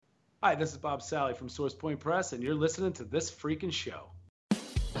Hi, this is Bob Sally from Source Point Press, and you're listening to This Freaking Show.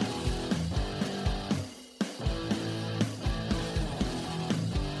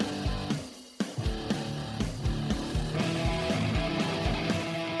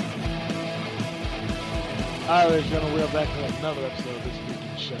 All right, ladies and gentlemen, we are back with another episode of This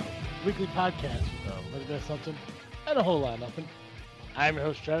Freaking Show. Weekly podcast with a little bit of something and a whole lot of nothing. I'm your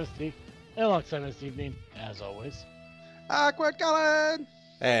host, Travis T. And alongside me this evening, as always, Awkward Colin!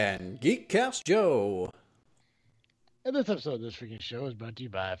 And Geekcast Joe. and this episode of This Freaking Show is brought to you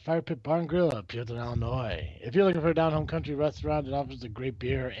by Fire Pit Bar and Grill of Peelton, Illinois. If you're looking for a down-home country restaurant that offers a great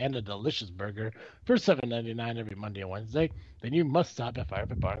beer and a delicious burger for $7.99 every Monday and Wednesday, then you must stop at Fire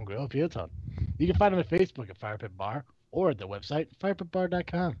Pit Bar and Grill of Peelton. You can find them on Facebook at Fire Pit Bar or at the website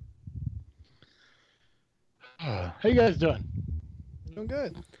firepitbar.com. How you guys doing? Doing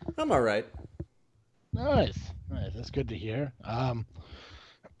good. I'm all right. Nice. That's good to hear.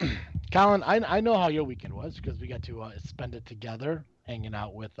 Colin, I know how your weekend was because we got to spend it together hanging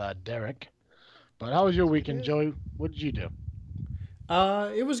out with Derek. But how was your weekend, Joey? What did you do?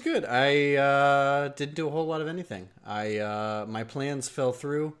 It was good. I didn't do a whole lot of anything. My plans fell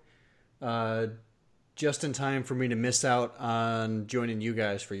through just in time for me to miss out on joining you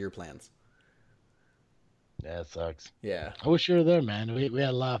guys for your plans. That sucks. Yeah. I wish you were there, man. We had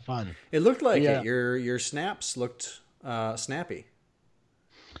a lot of fun. It looked like Yeah. it. Your snaps looked snappy.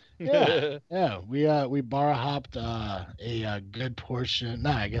 Yeah. We bar hopped a good portion.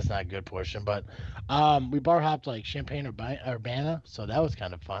 Nah, I guess not a good portion, but we bar hopped like Champaign Urbana, so that was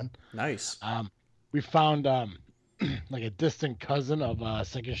kind of fun. Nice. We found like a distant cousin of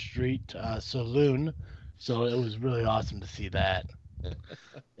Second Street Saloon, so it was really awesome to see that.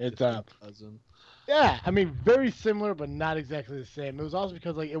 It's Cousin. yeah, I mean very similar but not exactly the same. It was also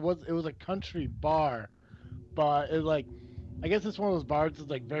because like it was a country bar, but it like I guess it's one of those bars that's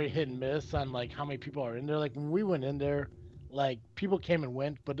like very hit and miss on like how many people are in there. Like when we went in there, like people came and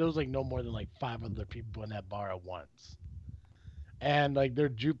went, but there was like no more than like 5 other people in that bar at once. And like their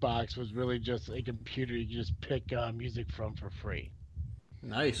jukebox was really just a computer you could just pick music from for free.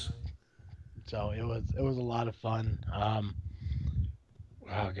 Nice. So it was a lot of fun.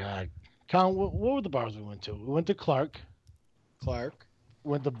 Oh god, Colin, what were the bars we went to? We went to Clark.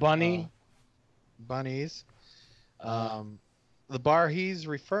 Went to Bunny. Bunnies. The bar he's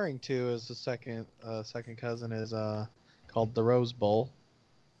referring to as the second cousin is called the Rose Bowl.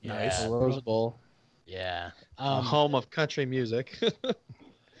 Nice. The Rose Bowl. Yeah. Home of country music.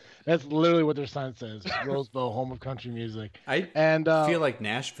 That's literally what their sign says. Rose Bowl, home of country music. I And feel like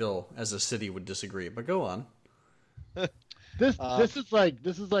Nashville as a city would disagree, but go on. this is like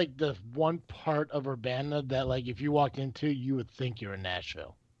the one part of Urbana that like if you walked into, you would think you're in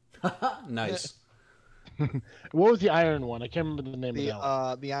Nashville. Nice. What was the Iron one? I can't remember the name of that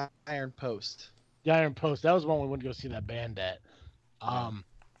one. The Iron Post. The Iron Post. That was one we went to go see that band at.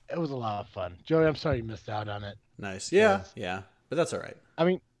 It was a lot of fun. Joey, I'm sorry you missed out on it. Nice. Yeah. But that's all right. I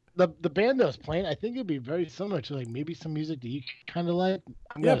mean, the band that was playing, I think it'd be very similar to like maybe some music that you kind of like.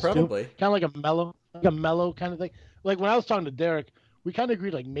 Yeah, probably. Kind of like a mellow kind of thing. Like when I was talking to Derek, we kind of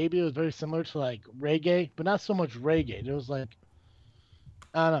agreed like maybe it was very similar to like reggae, but not so much reggae. It was like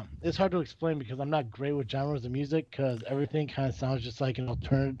I don't know. It's hard to explain because I'm not great with genres of music because everything kind of sounds just like an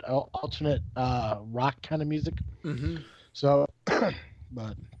alternate rock kind of music. Mm-hmm. So, but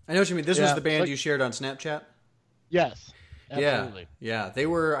I know what you mean. This was Yeah, the band like- you shared on Snapchat? yes, absolutely. Yeah. They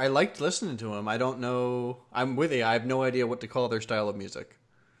were. I liked listening to them. I don't know. I'm with you. I have no idea what to call their style of music.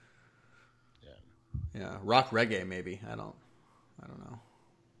 Yeah. Rock reggae, maybe. I don't know.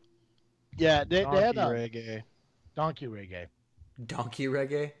 Yeah, they had reggae. donkey reggae. Donkey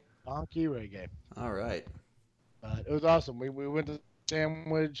reggae? Donkey reggae. All right. But it was awesome. We went to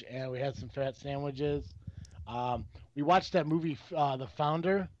Sandwich and we had some fat sandwiches. We watched that movie, The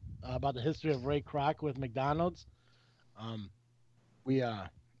Founder, about the history of Ray Kroc with McDonald's. We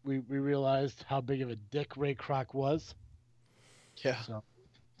realized how big of a dick Ray Kroc was. Yeah. So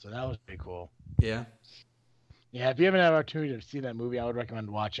that was pretty cool. Yeah. Yeah, if you haven't had an opportunity to see that movie, I would recommend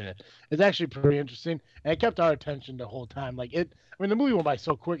watching it. It's actually pretty interesting, and it kept our attention the whole time. Like the movie went by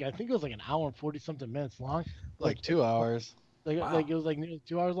so quick. I think it was like an hour and 40-something minutes long. Like 2 hours. Like it was like nearly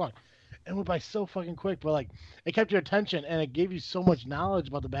 2 hours long. It went by so fucking quick, but like it kept your attention, and it gave you so much knowledge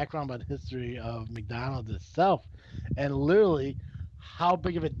about the background, about the history of McDonald's itself, and literally how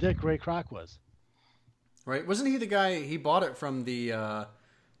big of a dick Ray Kroc was. Right. Wasn't he the guy? He bought it from the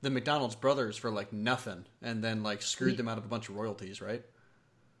McDonald's brothers for like nothing, and then like screwed them out of a bunch of royalties, right?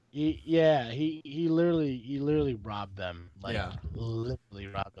 He literally robbed them. Like Yeah. literally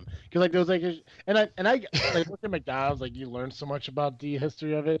robbed them. Because like there was like I like working at McDonald's, like you learn so much about the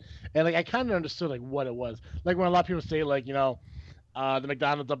history of it, and like I kind of understood like what it was. Like when a lot of people say like the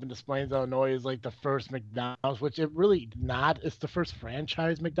McDonald's up in Des Plaines, Illinois is like the first McDonald's, which it really not. It's the first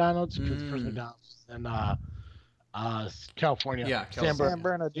franchise McDonald's because the first McDonald's in California. Yeah, San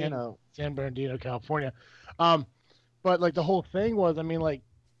Bernardino. San Bernardino, California. But like the whole thing was, I mean, like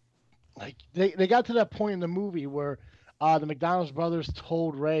they got to that point in the movie where the McDonald's brothers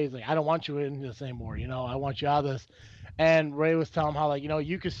told Ray, like, I don't want you in this anymore. I want you out of this. And Ray was telling him how, like,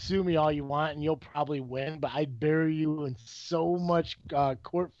 you could sue me all you want and you'll probably win, but I'd bury you in so much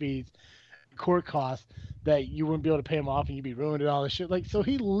court costs that you wouldn't be able to pay him off and you'd be ruined and all this shit. Like, so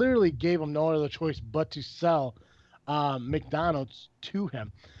he literally gave him no other choice but to sell McDonald's to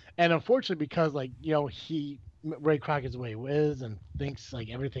him. And unfortunately, because like, Ray Kroc is the way he is and thinks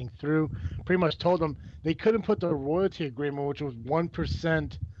like everything through, pretty much told them they couldn't put the royalty agreement, which was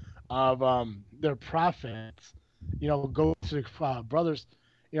 1% of their profits, go to the brothers.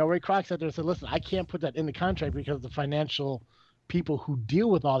 Ray Kroc sat there and said, listen, I can't put that in the contract because the financial people who deal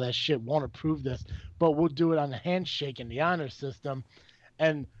with all that shit won't approve this, but we'll do it on the handshake and the honor system.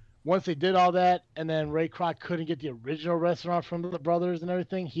 And once they did all that, and then Ray Kroc couldn't get the original restaurant from the brothers and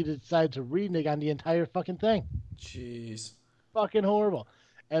everything, he decided to renege on the entire fucking thing. Jeez. Fucking horrible.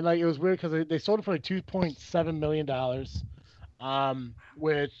 And like it was weird because they sold it for like $2.7 million,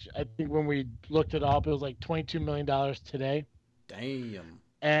 which I think when we looked it up, it was like $22 million today. Damn.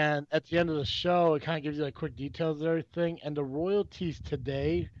 And at the end of the show, it kind of gives you like quick details of everything. And the royalties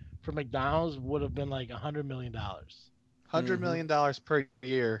today for McDonald's would have been like $100 million. $100 million per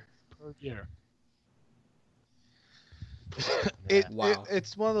year. Per year. Wow.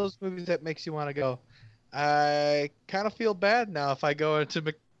 It's one of those movies that makes you want to go, I kind of feel bad now if I go into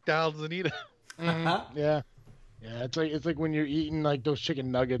McDonald's and eat it. Mm-hmm. Yeah. Yeah, it's like when you're eating like those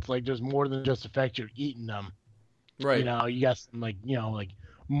chicken nuggets, like there's more than just the fact you're eating them. Right. You got some like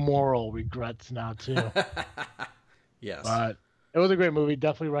moral regrets now too. Yes. But it was a great movie.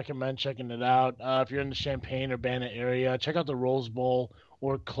 Definitely recommend checking it out. If you're in the Champaign, Urbana area, check out the Rose Bowl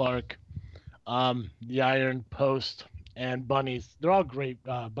or Clark, the Iron Post, and Bunny's. They're all great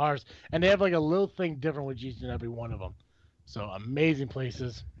bars, and they have like a little thing different with each and every one of them. So amazing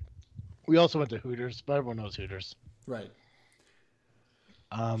places. We also went to Hooters, but everyone knows Hooters. Right.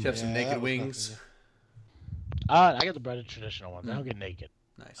 You have some naked wings. I got the breaded traditional ones. I don't get naked.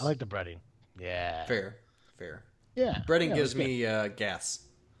 Nice. I like the breading. Yeah. Fair. Yeah. Breading gives me gas.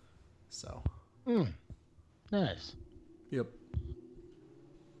 So. Nice. Yep.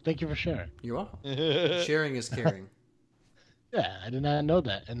 Thank you for sharing. You're welcome. Sharing is caring. Yeah, I did not know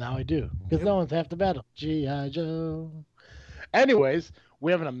that, and now I do. Because no one's half the battle. G.I. Joe. Anyways,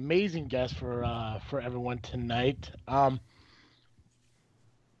 we have an amazing guest for everyone tonight. I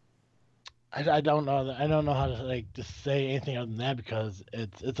don't know. I don't know how to to say anything other than that because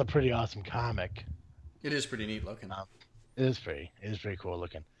it's a pretty awesome comic. It is pretty neat looking. It is pretty cool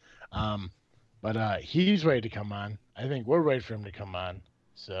looking. But he's ready to come on. I think we're ready for him to come on.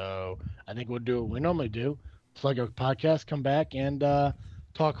 So I think we'll do what we normally do: plug our podcast, come back, and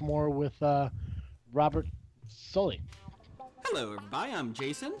talk more with Robert Sully. Hello, everybody. I'm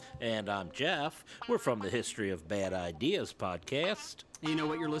Jason. And I'm Jeff. We're from the History of Bad Ideas podcast. You know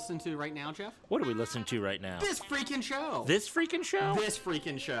what you're listening to right now, Jeff? What are we listening to right now? This freaking show. This freaking show? This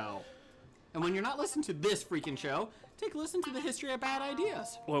freaking show. And when you're not listening to this freaking show, take a listen to the History of Bad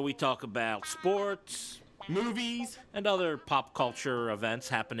Ideas. Where we talk about sports, movies, and other pop culture events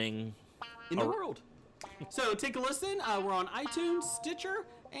happening in the world. So take a listen. We're on iTunes, Stitcher,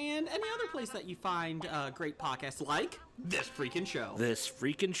 and any other place that you find great podcasts like This Freaking Show. This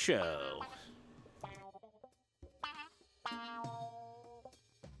freaking show.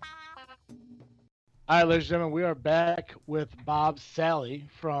 All right, ladies and gentlemen, we are back with Bob Sally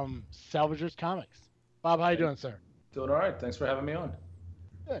from Salvagers Comics. Bob, how you doing, sir? Doing all right. Thanks for having me on.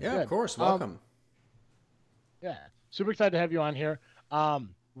 Good, Yeah, good. of course. Welcome. Yeah, super excited to have you on here.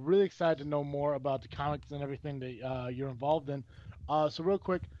 Really excited to know more about the comics and everything that you're involved in. So real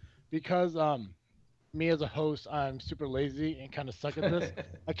quick, because me as a host, I'm super lazy and kind of suck at this.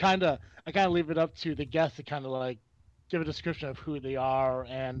 I kind of leave it up to the guests to kind of like give a description of who they are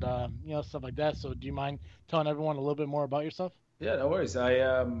and stuff like that. So do you mind telling everyone a little bit more about yourself? Yeah, no worries.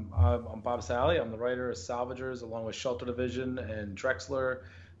 I'm Bob Sally. I'm the writer of Salvagers along with Shelter Division and Drexler.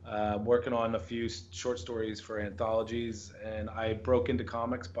 Working on a few short stories for anthologies, and I broke into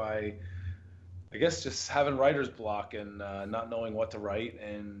comics by, I guess, just having writer's block and not knowing what to write.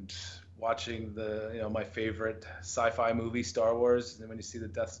 And watching my favorite sci-fi movie, Star Wars, and when you see the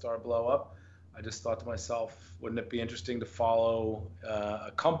Death Star blow up, I just thought to myself, wouldn't it be interesting to follow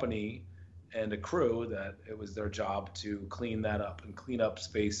a company and a crew that it was their job to clean that up and clean up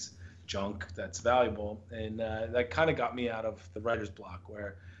space junk that's valuable. And that kind of got me out of the writer's block,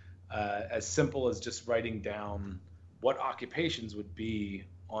 where as simple as just writing down what occupations would be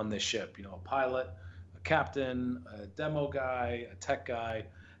on this ship, a pilot, a captain, a demo guy, a tech guy.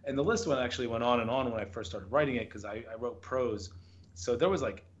 And the list actually went on and on when I first started writing it, because I wrote prose. So there was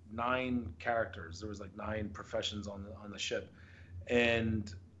like 9 characters. There was like 9 professions on the ship.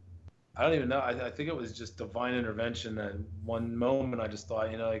 And I don't even know. I think it was just divine intervention. And one moment I just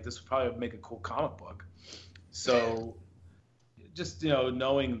thought, this would probably make a cool comic book. So just,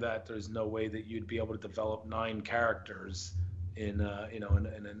 knowing that there's no way that you'd be able to develop 9 characters in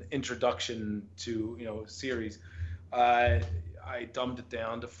an introduction to, series, I dumbed it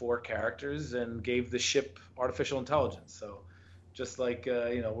down to 4 characters and gave the ship artificial intelligence. So just like,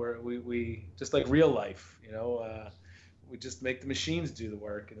 we just like real life, we just make the machines do the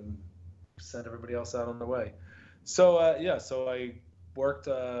work and send everybody else out on their way. So so I worked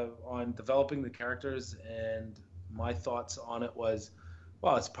on developing the characters, and my thoughts on it was,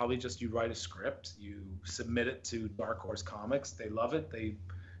 well, it's probably just you write a script, you submit it to Dark Horse Comics, they love it, they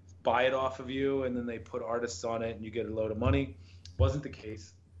buy it off of you, and then they put artists on it and you get a load of money. Wasn't the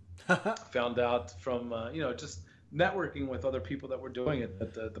case. Found out from just networking with other people that were doing it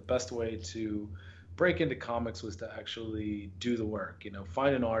that the best way to break into comics was to actually do the work,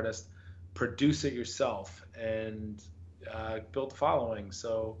 find an artist, produce it yourself, and build a following.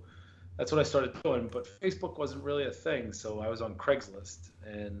 So that's what I started doing. But Facebook wasn't really a thing, so I was on Craigslist.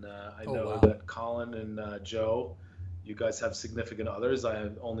 And I know that Colin and Joe, you guys have significant others. I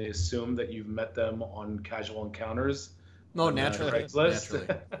only assume that you've met them on Casual Encounters. No, naturally.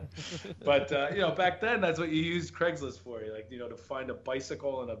 Craigslist. But back then, that's what you used Craigslist for. To find a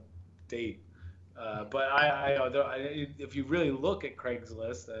bicycle and a date. But if you really look at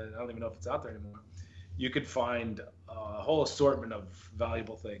Craigslist, I don't even know if it's out there anymore, you could find a whole assortment of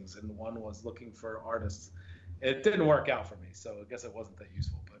valuable things. And one was looking for artists. It didn't work out for me, so I guess it wasn't that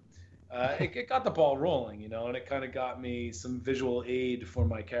useful. But it got the ball rolling, and it kind of got me some visual aid for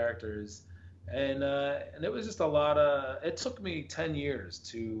my characters. And it was just a lot of, it took me 10 years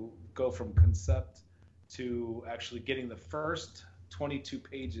to go from concept to actually getting the first 22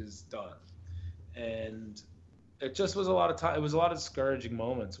 pages done. And it just was a lot of time. It was a lot of discouraging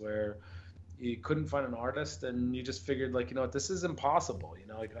moments where you couldn't find an artist, and you just figured, this is impossible.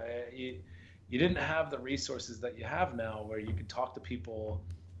 You didn't have the resources that you have now, where you could talk to people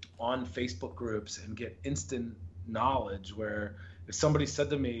on Facebook groups and get instant knowledge, where if somebody said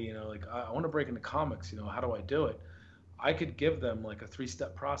to me, I want to break into comics, how do I do it? I could give them like a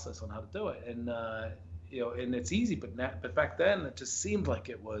 3-step process on how to do it. And, and it's easy, but back then it just seemed like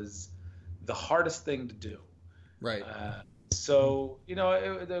it was the hardest thing to do. Right. So,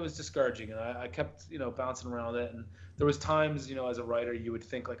 it was discouraging, and I kept, bouncing around it. And there was times, as a writer, you would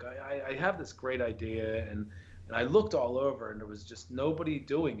think I have this great idea, and I looked all over, and there was just nobody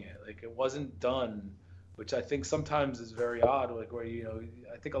doing it. It wasn't done, which I think sometimes is very odd. Where,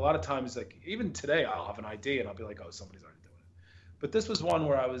 I think a lot of times, even today, I'll have an idea and I'll be like, oh, somebody's already doing it. But this was one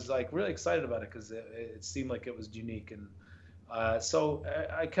where I was really excited about it, because it seemed like it was unique. And so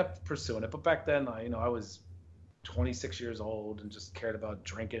I kept pursuing it. But back then, I was 26 years old and just cared about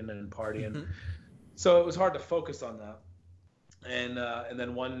drinking and partying. Mm-hmm. So it was hard to focus on that. And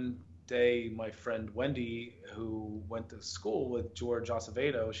then one day, my friend Wendy, who went to school with George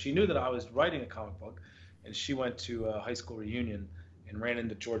Acevedo, she knew that I was writing a comic book, and she went to a high school reunion and ran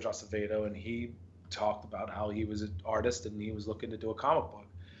into George Acevedo, and he talked about how he was an artist and he was looking to do a comic book.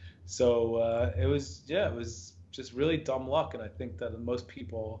 So it was just really dumb luck. And I think that most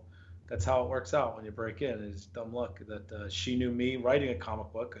people, that's how it works out when you break in, is dumb luck that she knew me writing a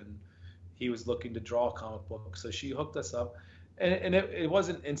comic book, and he was looking to draw a comic book. So she hooked us up, and it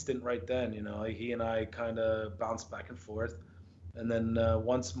wasn't instant right then. He and I kind of bounced back and forth. And then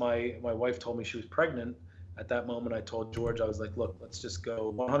once my wife told me she was pregnant, at that moment I told George, I was like, look, let's just go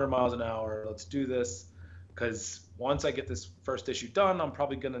 100 miles an hour. Let's do this, because once I get this first issue done, I'm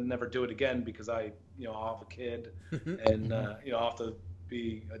probably going to never do it again, because I'll have a kid and, I'll have to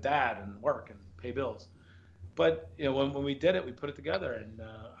be a dad and work and pay bills. But, when we did it, we put it together, and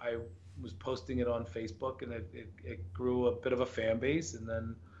I was posting it on Facebook, and it grew a bit of a fan base. And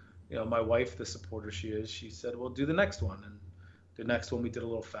then, my wife, the supporter she is, she said, well, do the next one. And the next one we did a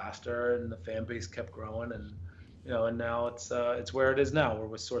little faster, and the fan base kept growing, and and now it's where it is now. We're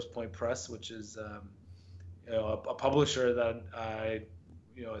with Source Point Press, which is a publisher that I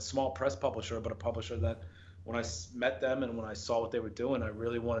a small press publisher, but a publisher that when I met them and when I saw what they were doing, I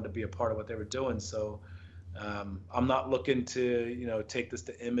really wanted to be a part of what they were doing. So I'm not looking to, take this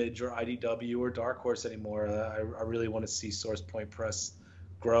to Image or IDW or Dark Horse anymore. I really want to see Source Point Press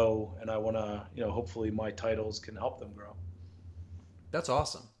grow, and I want to, hopefully my titles can help them grow. That's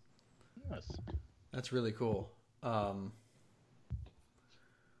awesome. Yes. That's really cool.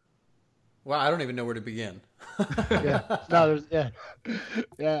 Well, I don't even know where to begin. Yeah. No, there's yeah. I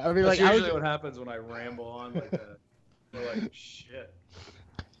mean, That's like usually what happens when I ramble on like that. We're like, shit.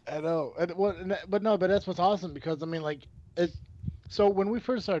 I know, but that's what's awesome because I mean, like it. So when we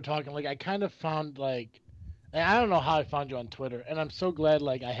first started talking, like I kind of found like, and I don't know how I found you on Twitter, and I'm so glad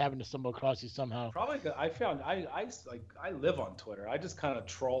like I happened to stumble across you somehow. Probably I found I live on Twitter. I just kind of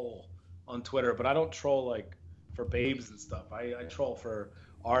troll on Twitter, but I don't troll like for babes and stuff. I troll for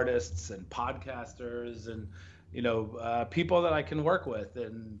artists and podcasters and people that I can work with,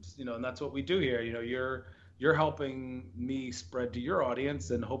 and and that's what we do here. You're helping me spread to your audience,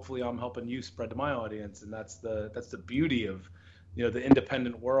 and hopefully I'm helping you spread to my audience, and that's the beauty of the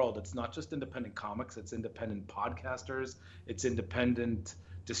independent world. It's not just independent comics, it's independent podcasters, it's independent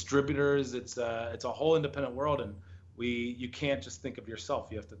distributors, it's a whole independent world, and you can't just think of yourself,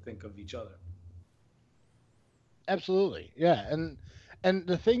 you have to think of each other. Absolutely, yeah, and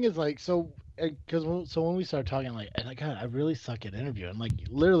the thing is like so when we start talking like, and God, I really suck at interviewing. Like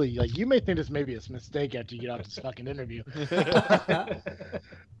literally, like you may think this may be a mistake after you get off this fucking interview,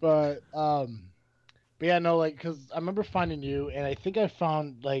 but yeah, no, like because I remember finding you, and I think I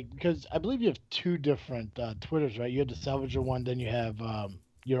found like because I believe you have two different Twitters, right? You have the Salvager one, then you have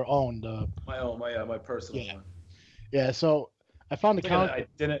your own my personal one. Yeah, so I found the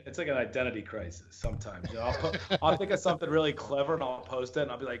it's like an identity crisis sometimes. I'll think of something really clever and I'll post it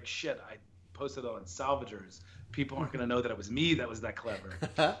and I'll be like, shit, I posted it on Salvagers. People aren't gonna know that it was me that was that clever.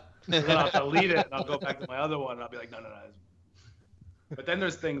 And then I'll delete it and I'll go back to my other one and I'll be like, no. But then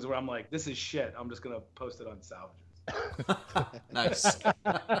there's things where I'm like, this is shit. I'm just gonna post it on Salvagers. Nice.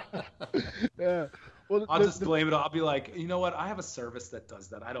 Yeah. Well, I'll just blame it. I'll be like, you know what? I have a service that does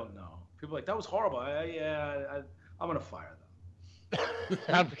that. I don't know. People are like, that was horrible. I'm gonna fire them.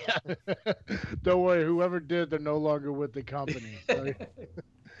 Don't worry, whoever did, they're no longer with the company.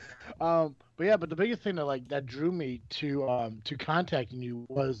 But the biggest thing that drew me to contacting you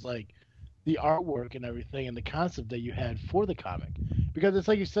was like the artwork and everything and the concept that you had for the comic, because it's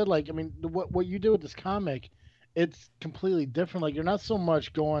like you said, like I mean what you do with this comic, it's completely different. Like you're not so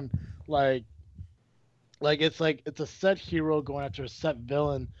much going like it's a set hero going after a set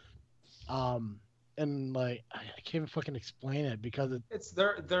villain, and like I can't even fucking explain it because it's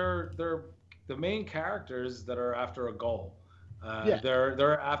they're the main characters that are after a goal. Yeah.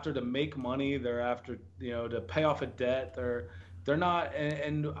 They're after to make money. They're after to pay off a debt. They're not.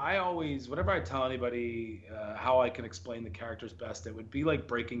 And I always, whenever I tell anybody how I can explain the characters best, it would be like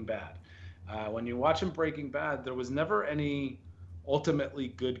Breaking Bad. When you're watching Breaking Bad, there was never any ultimately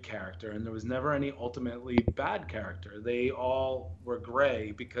good character, and there was never any ultimately bad character. They all were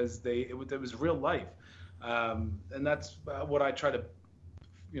gray because it was real life, and that's what I try to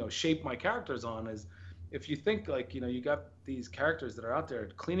shape my characters on. Is if you think like you got these characters that are out there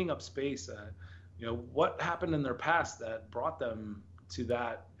cleaning up space, what happened in their past that brought them to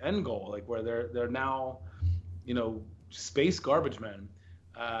that end goal, like where they're now space garbage men,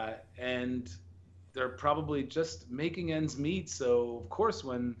 and they're probably just making ends meet. So of course,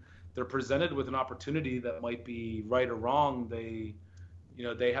 when they're presented with an opportunity that might be right or wrong, they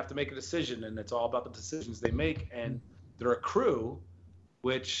have to make a decision, and it's all about the decisions they make. And they're a crew,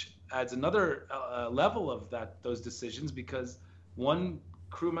 which adds another level of those decisions, because one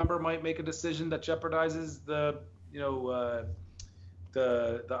crew member might make a decision that jeopardizes the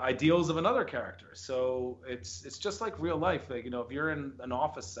ideals of another character. So it's just like real life. Like if you're in an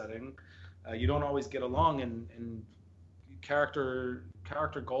office setting, you don't always get along, and character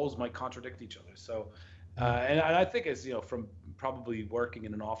goals might contradict each other. So, and I think as from probably working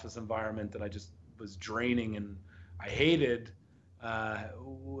in an office environment that I just was draining and I hated,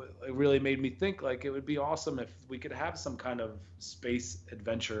 it really made me think like it would be awesome if we could have some kind of space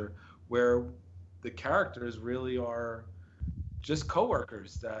adventure where the characters really are just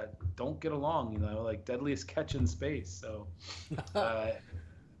coworkers that don't get along, like Deadliest Catch in Space. So I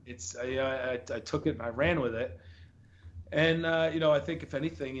took it and I ran with it, and I think if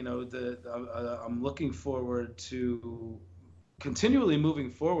anything, I'm looking forward to continually moving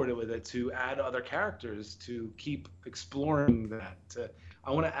forward with it, to add other characters, to keep exploring that.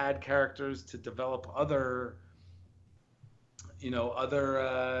 I want to add characters to develop other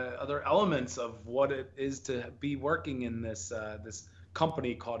elements of what it is to be working in this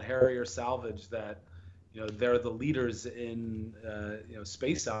company called Harrier Salvage that, they're the leaders in,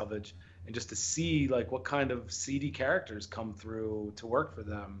 space salvage, and just to see like what kind of seedy characters come through to work for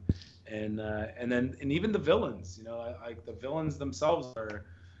them, and even the villains, the villains themselves are,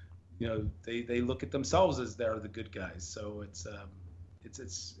 they look at themselves as they're the good guys. So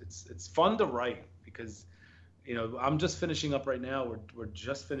it's fun to write because, I'm just finishing up right now. We're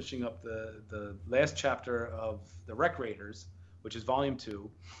just finishing up the last chapter of the Wreck Raiders, which is volume 2.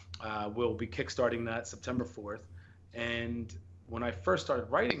 We'll be kickstarting that September 4th. And when I first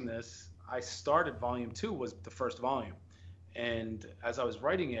started writing this, I started volume 2 was the first volume. And as I was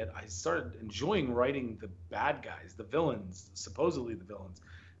writing it, I started enjoying writing the bad guys, the villains, supposedly the villains,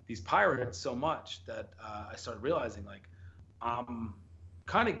 these pirates so much that I started realizing like I'm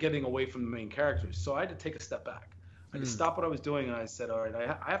kind of getting away from the main characters. So I had to take a step back. I had to stop what I was doing, and I said, all right,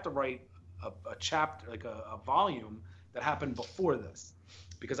 I have to write a chapter, like a volume that happened before this,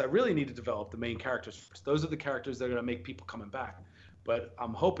 because I really need to develop the main characters first. Those are the characters that are going to make people coming back. But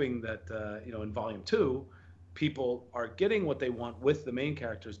I'm hoping that in volume 2, people are getting what they want with the main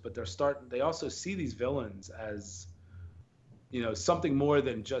characters, but they also see these villains as something more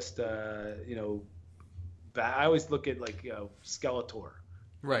than just I always look at like Skeletor,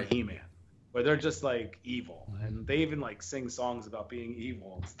 right, and He-Man, where they're just like evil, and they even like sing songs about being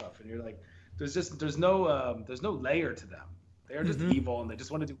evil and stuff, and you're like, there's no layer to them. They're just evil, and they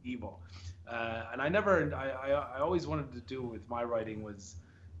just want to do evil. And I always wanted to do with my writing was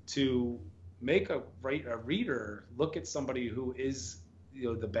to make a reader look at somebody who is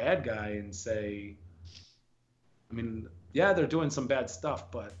the bad guy and say, I mean, yeah, they're doing some bad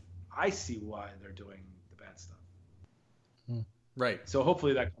stuff, but I see why they're doing the bad stuff. Right. So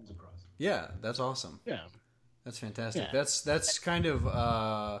hopefully that comes across. Yeah, that's awesome. Yeah, that's fantastic. Yeah. That's kind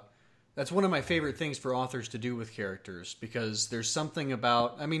of that's one of my favorite things for authors to do with characters, because there's something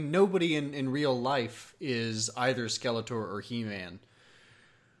about, I mean, nobody in real life is either Skeletor or He-Man.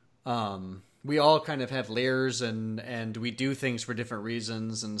 We all kind of have layers, and we do things for different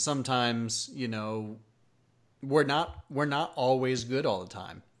reasons, and sometimes we're not always good all the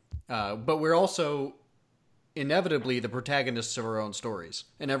time, but we're also inevitably the protagonists of our own stories,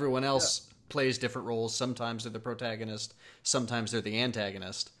 and everyone else plays different roles. Sometimes they're the protagonist, sometimes they're the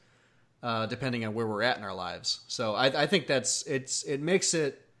antagonist, depending on where we're at in our lives. So I think it makes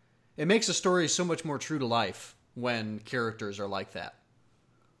a story so much more true to life when characters are like that.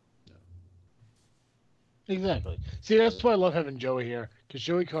 exactly. See, that's why I love having Joey here, because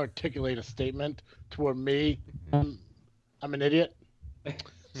Joey can articulate a statement to where I'm an idiot.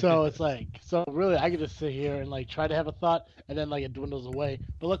 So it's like, so really, I get to sit here and like try to have a thought, and then like it dwindles away.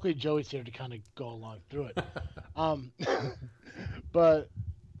 But luckily, Joey's here to kind of go along through it. But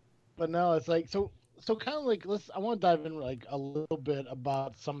no, it's like so kind of like I want to dive in like a little bit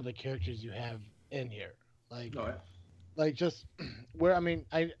about some of the characters you have in here, like. All right. Like just where, I mean,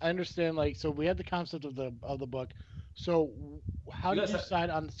 I understand, like, so we had the concept of the book. So how did you decide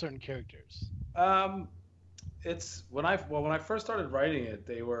on certain characters? It's when I first started writing it,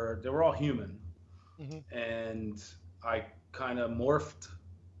 they were all human, and I kind of morphed,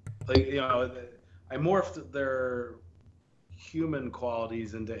 like I morphed their human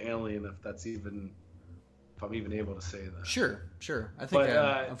qualities into alien, if I'm even able to say that. Sure. I think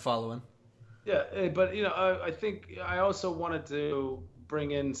I'm following. Yeah, but I think I also wanted to bring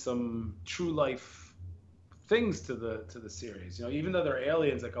in some true life things to the series. Even though they're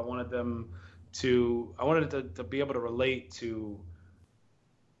aliens, like I wanted it to be able to relate to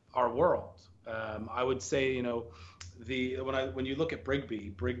our world. I would say, when you look at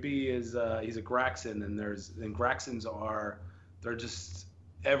Brigby is he's a Graxan, and Graxans they're just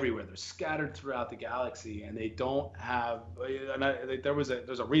everywhere. They're scattered throughout the galaxy, and they don't have.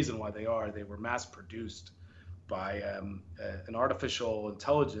 There's a reason why they are. They were mass produced by an artificial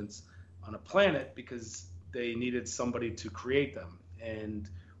intelligence on a planet because they needed somebody to create them. And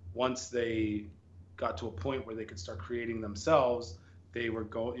once they got to a point where they could start creating themselves, they were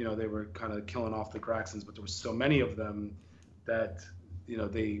they were kind of killing off the Graxans. But there were so many of them that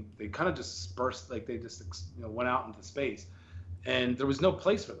they kind of just dispersed, like they just went out into space. And there was no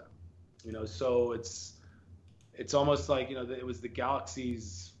place for them, so it's almost like, it was the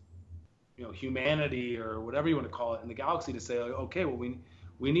galaxy's, humanity or whatever you want to call it in the galaxy to say, like, okay, well,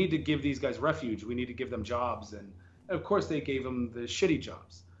 we need to give these guys refuge. We need to give them jobs. And of course they gave them the shitty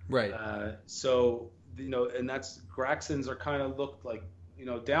jobs. Right. So, and that's Graxans are kind of looked like,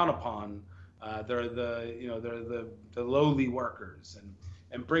 down upon. They're the lowly workers,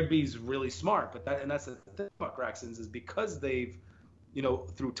 and Brigby's really smart, but that's the thing about Graxans is because they've,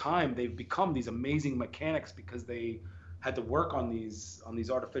 through time, they've become these amazing mechanics because they had to work on these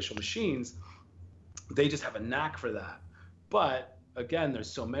artificial machines, they just have a knack for that. But again,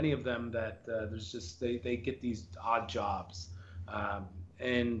 there's so many of them that there's just they get these odd jobs,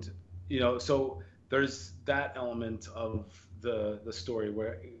 and so there's that element of the story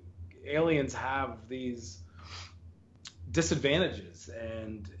where aliens have these disadvantages,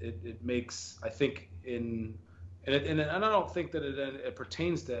 and it makes, I think, and I don't think that it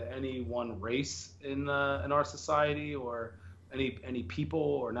pertains to any one race in our society or any people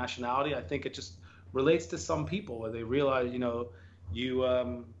or nationality. I think it just relates to some people where they realize, you're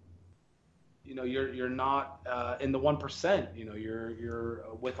not in the 1%. You're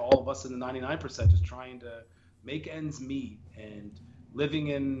with all of us in the 99%, just trying to make ends meet and living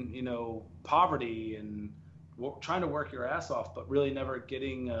in poverty and trying to work your ass off, but really never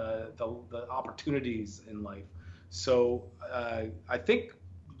getting the opportunities in life. So I think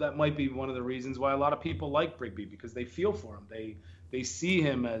that might be one of the reasons why a lot of people like Brigby, because they feel for him. They see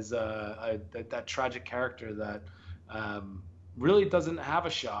him as that tragic character that really doesn't have a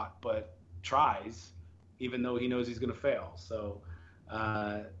shot, but tries, even though he knows he's going to fail. So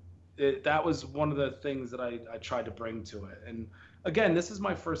that was one of the things that I tried to bring to it. And again, this is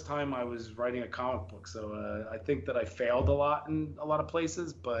my first time I was writing a comic book, so I think that I failed a lot in a lot of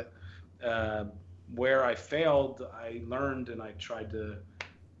places, but where I failed, I learned, and I tried to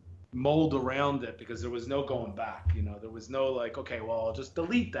mold around it, because there was no going back. There was no like, okay, well, I'll just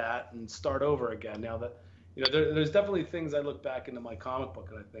delete that and start over again. Now that there's definitely things I look back into my comic book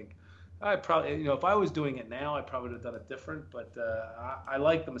and I think I probably, if I was doing it now, I probably would have done it different. But I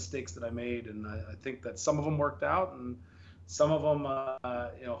like the mistakes that I made, and I think that some of them worked out, and some of them,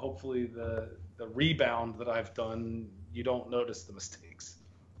 hopefully the rebound that I've done, you don't notice the mistakes.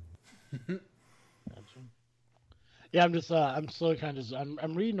 Yeah, I'm slowly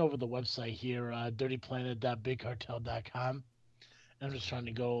I'm reading over the website here, dirtyplanet.bigcartel.com. And I'm just trying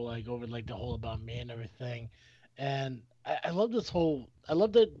to go over the whole about me and everything. And I love this whole, I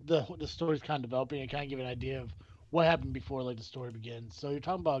love that the story's kind of developing and kind of give an idea of what happened before the story begins. So you're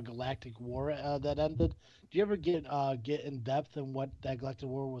talking about a galactic war that ended. Do you ever get in depth in what that galactic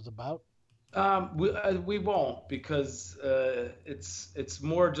war was about? We won't, because it's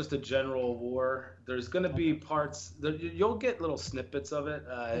more just a general war. There's going to be parts you'll get little snippets of it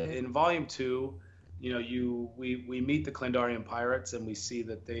in Volume 2. We meet the Klandarian pirates, and we see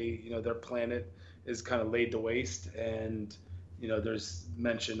that they, their planet is kind of laid to waste, and there's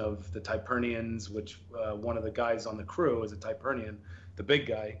mention of the Typernians, which one of the guys on the crew is a Typernian, the big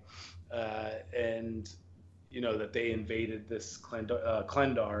guy, and that they invaded this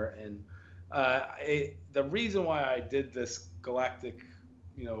Klendar, and the reason why I did this galactic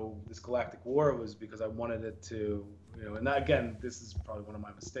war was because I wanted it to, and that, again, this is probably one of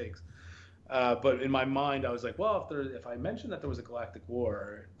my mistakes. But in my mind, I was like, well, if I mention that there was a galactic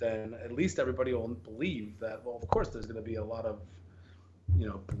war, then at least everybody will believe that, well, of course there's going to be a lot of,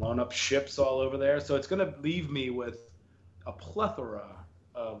 blown up ships all over there. So it's going to leave me with a plethora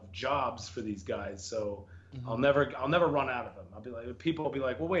of jobs for these guys. So I'll never run out of them. I'll be like, people will be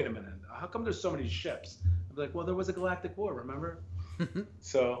like, well, wait a minute, how come there's so many ships? I'll be like, well, there was a galactic war, remember?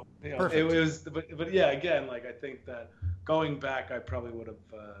 So it was, but yeah, again, I think that going back, I probably would have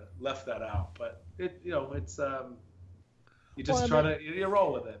left that out. But it's you just you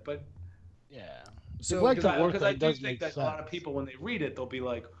roll with it. But yeah, so because I do think that a lot of people, when they read it, they'll be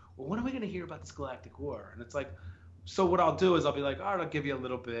like, well, when are we going to hear about this galactic war? And it's like, so what I'll do is I'll be like, all right, I'll give you a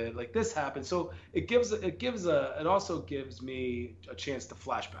little bit, like this happened. So it also gives me a chance to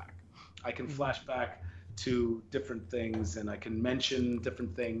flashback. I can flashback to different things, and I can mention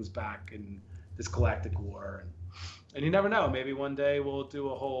different things back in this galactic war, and you never know, maybe one day we'll do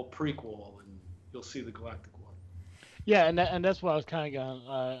a whole prequel and you'll see the galactic war. Yeah, and that's what I was kind of going.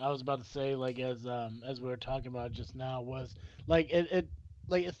 I was about to say, as we were talking about just now, was it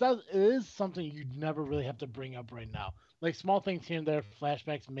is something you never really have to bring up right now. Small things here and there,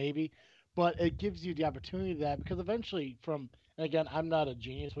 flashbacks maybe, but it gives you the opportunity because eventually and again, I'm not a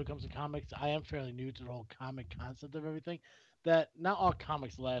genius when it comes to comics. I am fairly new to the whole comic concept of everything, that not all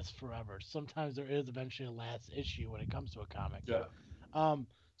comics last forever. Sometimes there is eventually a last issue when it comes to a comic. Yeah.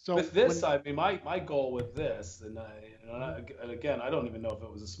 So with this, I mean, my goal with this, and again, I don't even know if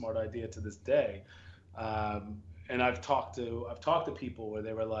it was a smart idea to this day. And I've talked to people where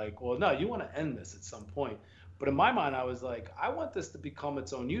they were like, well, no, you want to end this at some point. But in my mind, I was like, I want this to become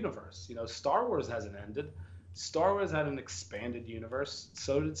its own universe. Star Wars hasn't ended. Star Wars had an expanded universe.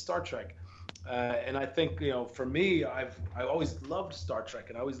 So did Star Trek. And I think, for me, I always loved Star Trek,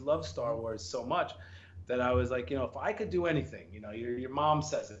 and I always loved Star Wars so much that I was like, if I could do anything, your mom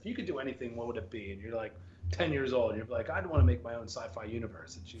says, if you could do anything, what would it be? And you're like, 10 years old. You're like, I'd want to make my own sci-fi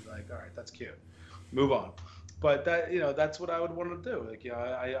universe. And she's like, all right, that's cute. Move on. But that, that's what I would want to do. Like,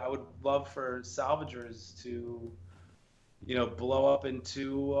 I would love for Salvagers to, blow up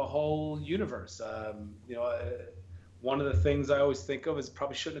into a whole universe. One of the things I always think of is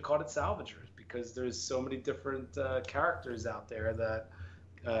probably shouldn't have called it Salvagers, because there's so many different characters out there that,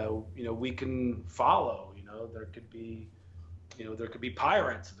 we can follow. There could be,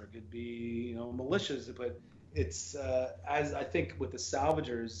 pirates, there could be, militias, but it's as I think with the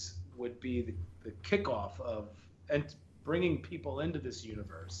Salvagers would be the kickoff of and bringing people into this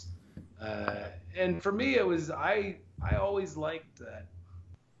universe. And for me, it was I always liked that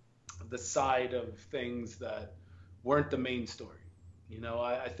the side of things that weren't the main story.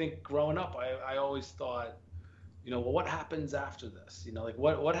 I think growing up, I always thought, well, what happens after this? Like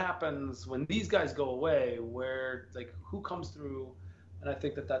what happens when these guys go away? Where, like, who comes through? And I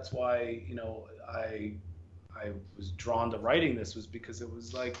think that's why, I was drawn to writing this, was because it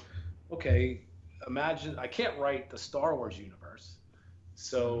was like, okay, imagine I can't write the Star Wars universe,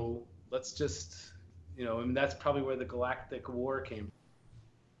 so let's just, and that's probably where the Galactic War came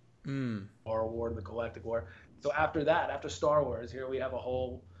from. Or War, the Galactic War. So after that, after Star Wars, here we have a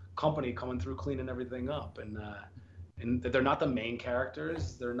whole company coming through cleaning everything up, and they're not the main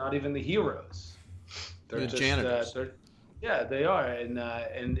characters, they're not even the heroes, they're just janitors. Yeah, they are,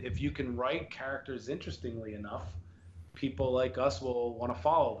 and if you can write characters interestingly enough, people like us will want to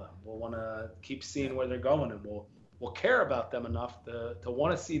follow them. We'll want to keep seeing where they're going, and we'll care about them enough to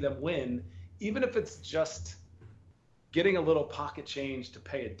want to see them win, even if it's just getting a little pocket change to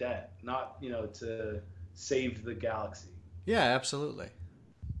pay a debt, not to save the galaxy. Yeah, absolutely.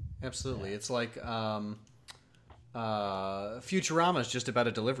 It's like Futurama is just about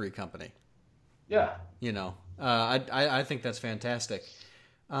a delivery company. Yeah. I think that's fantastic.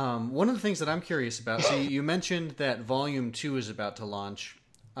 One of the things that I'm curious about, so you mentioned that Volume 2 is about to launch,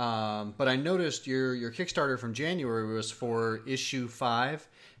 but I noticed your Kickstarter from January was for issue 5.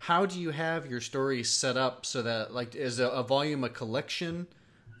 How do you have your story set up so that, like, is a volume a collection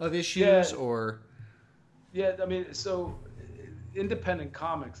of issues, or? Yeah, I mean, so independent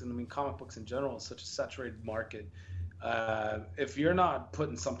comics, and I mean comic books in general, is such a saturated market. If you're not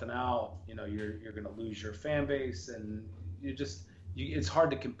putting something out, you're going to lose your fan base, and it's hard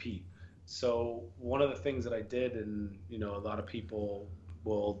to compete. So one of the things that I did, and a lot of people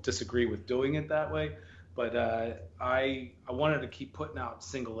will disagree with doing it that way, but I wanted to keep putting out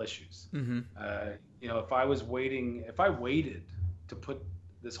single issues. Mm-hmm. If I waited to put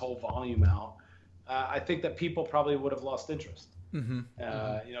this whole volume out, I think that people probably would have lost interest. Mm-hmm.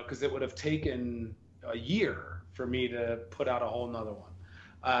 Because it would have taken a year for me to put out a whole nother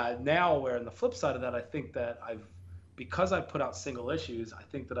one. Now, where on the flip side of that, I think that because I put out single issues, I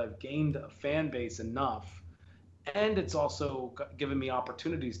think that I've gained a fan base enough, and it's also given me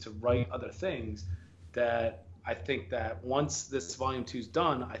opportunities to write other things, that I think that once this volume 2 is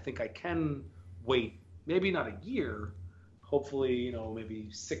done, I think I can wait, maybe not a year, hopefully, maybe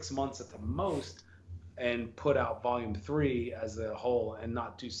 6 months at the most, and put out volume 3 as a whole and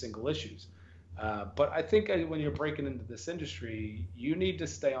not do single issues. But I think when you're breaking into this industry, you need to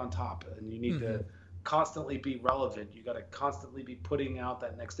stay on top, and you need to constantly be relevant. You got to constantly be putting out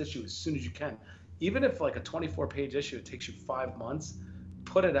that next issue as soon as you can. Even if like a 24-page issue, it takes you 5 months,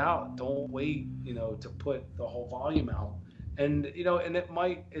 put it out. Don't wait, to put the whole volume out. And, and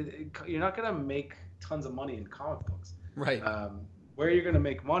you're not going to make tons of money in comic books. Right. Where you're going to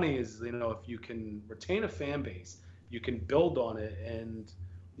make money is, if you can retain a fan base, you can build on it, and,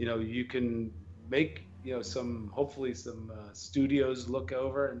 you can make, hopefully some studios look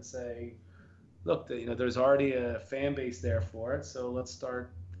over and say, look, there's already a fan base there for it, so let's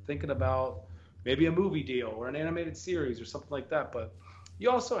start thinking about maybe a movie deal or an animated series or something like that. But you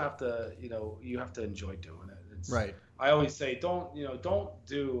also have to, you have to enjoy doing it. Right. I always say, don't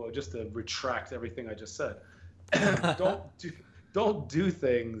do, just to retract everything I just said, don't do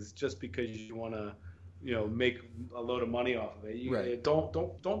things just because you want to, make a load of money off of it. Right. Don't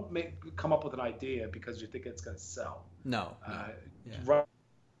come up with an idea because you think it's going to sell. No.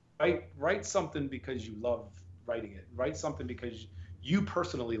 Write something because you love writing it. Write something because you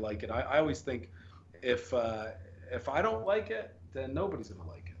personally like it. I always think if I don't like it, then nobody's going to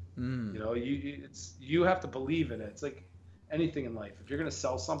like it. You have to believe in it. It's like anything in life. If you're going to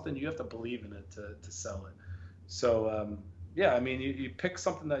sell something, you have to believe in it to sell it. So I mean, you pick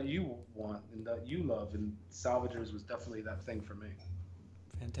something that you want and that you love, and Salvagers was definitely that thing for me.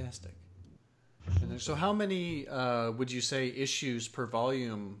 Fantastic. And so how many, would you say, issues per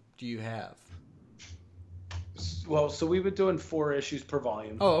volume do you have? Well, so we've been doing 4 issues per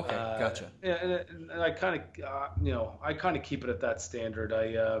volume. Oh, okay, gotcha. Yeah, and I kind of, I kind of keep it at that standard.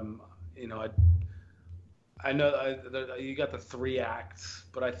 I know you got the 3 acts,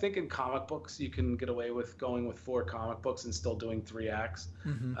 but I think in comic books you can get away with going with 4 comic books and still doing 3 acts.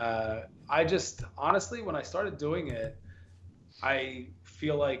 Mm-hmm. I just honestly, when I started doing it, I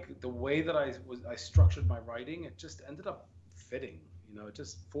feel like the way that I structured my writing, it just ended up fitting. It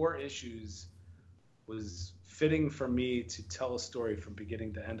just 4 issues was fitting for me to tell a story from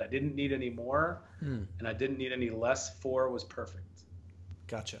beginning to end. I didn't need any more, and I didn't need any less. 4 was perfect.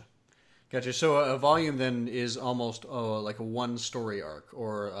 Gotcha. So a volume then is almost like a 1 story arc,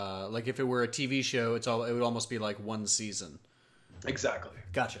 or like if it were a TV show, it would almost be like 1 season. Exactly.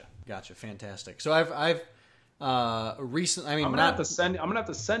 Gotcha. Fantastic. So I've recently. I mean, I'm gonna have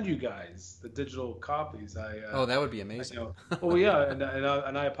to send you guys the digital copies. that would be amazing. Well, yeah,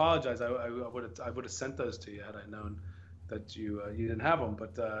 and I apologize. I would have sent those to you had I known that you didn't have them.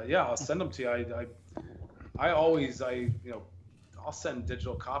 But yeah, I'll send them to you. I'll send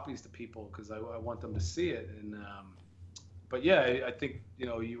digital copies to people because I want them to see it. And but yeah, I think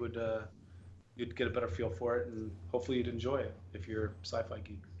you would you'd get a better feel for it, and hopefully you'd enjoy it if you're sci-fi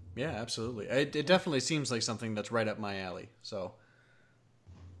geeks. Yeah, absolutely. It definitely seems like something that's right up my alley. So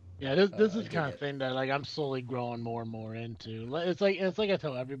yeah, this is the kind of thing that like I'm slowly growing more and more into. It's like I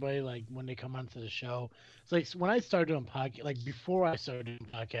tell everybody, like when they come onto the show, it's like when I started doing podcast, like before I started doing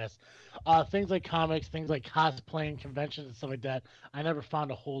podcasts, things like comics, things like cosplaying, conventions and stuff like that, I never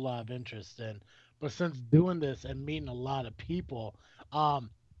found a whole lot of interest in. But since doing this and meeting a lot of people,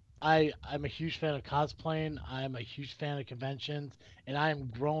 I'm a huge fan of cosplaying. I'm a huge fan of conventions, and I am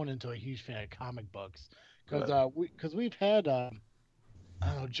growing into a huge fan of comic books because we've had. I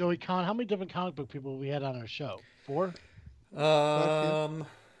don't know, Joey Con. How many different comic book people we had on our show? 4?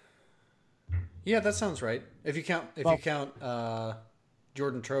 Yeah, that sounds right. If you count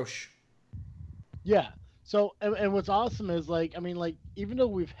Jordan Trosh. Yeah. So and what's awesome is like even though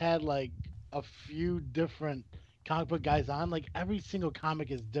we've had like a few different comic book guys on, like every single comic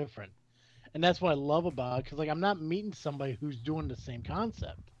is different, and that's what I love about it because like I'm not meeting somebody who's doing the same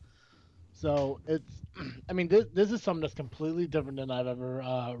concept. So this is something that's completely different than I've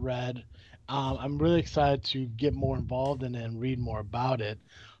ever read. I'm really excited to get more involved in it and read more about it.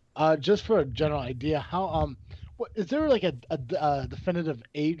 Just for a general idea, how is there like a definitive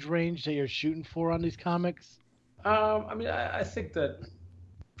age range that you're shooting for on these comics? I think that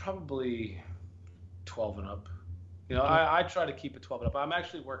probably 12 and up. I try to keep it 12 and up. I'm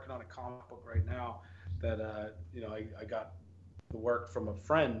actually working on a comic book right now that I got the work from a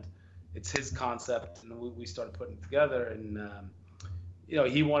friend. It's his concept, and we started putting it together. And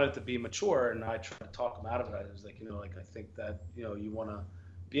he wanted to be mature, and I tried to talk him out of it. I was like, I think that you want to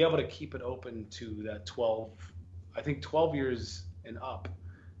be able to keep it open to that 12. I think 12 years and up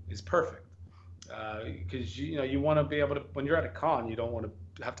is perfect because you want to be able to, when you're at a con, you don't want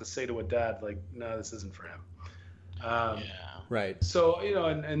to have to say to a dad like, no, this isn't for him. Yeah. Right. So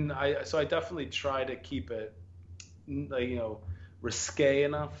I definitely try to keep it risque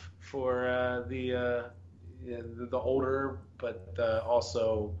enough for the older, but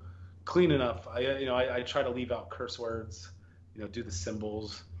also clean enough. I try to leave out curse words, do the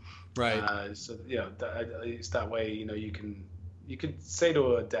symbols, right? So at least that way, you can say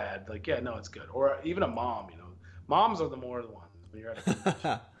to a dad like, yeah, no, it's good, or even a mom. Moms are the ones when you're at a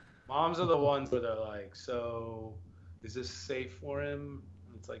convention. Moms are the ones where they're like, so is this safe for him?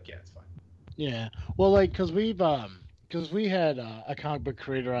 It's like, yeah, it's fine. Yeah, well, like because we had a comic book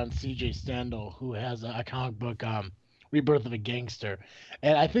creator on, CJ Standel, who has a comic book, Rebirth of a Gangster,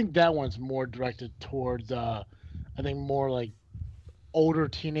 and I think that one's more directed towards, I think more like older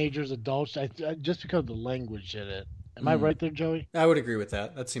teenagers, adults, just because of the language in it. Am I right there, Joey? I would agree with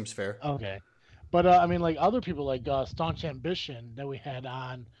that. That seems fair. Okay, but like other people like Staunch Ambition that we had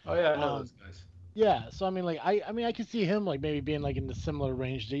on. Oh yeah, I know those guys. Yeah, so I can see him like maybe being like in the similar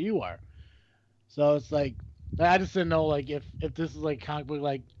range that you are. So it's like. I just didn't know, like, if this is, like, comic book,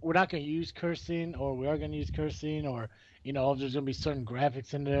 like, we're not going to use cursing, or we are going to use cursing, or, if there's going to be certain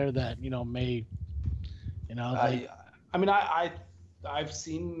graphics in there that, may, I've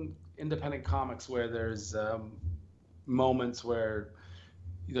seen independent comics where there's moments where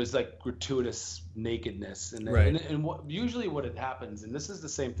there's, like, gratuitous nakedness. And, right. and usually what it happens, and this is the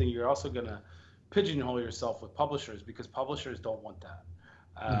same thing, you're also going to pigeonhole yourself with publishers because publishers don't want that.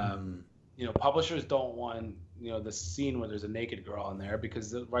 Publishers don't want, the scene where there's a naked girl in there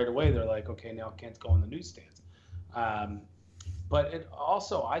because right away they're like, okay, now it can't go on the newsstands. But it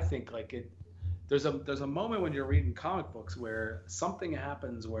also, I think, like there's a moment when you're reading comic books where something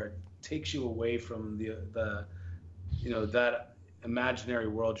happens where takes you away from the that imaginary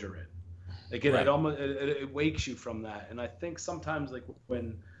world you're in. Like it, Right. it almost it wakes you from that. And I think sometimes like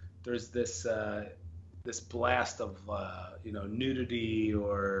when there's this this blast of nudity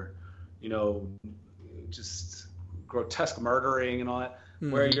or just grotesque murdering and all that,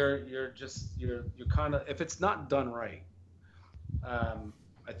 where you're kind of, if it's not done right,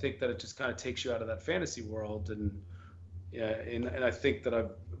 I think that it just kind of takes you out of that fantasy world. And and I think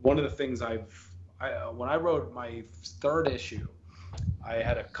that one of the things when I wrote my third issue, I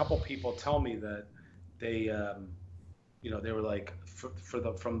had a couple people tell me that they they were like,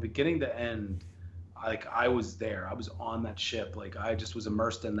 from beginning to end, like I was there, I was on that ship, like I just was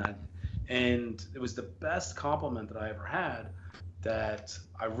immersed in that, and it was the best compliment that I ever had, that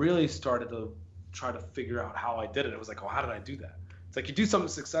I really started to try to figure out how I did it. It was like, oh, how did I do that? It's like you do something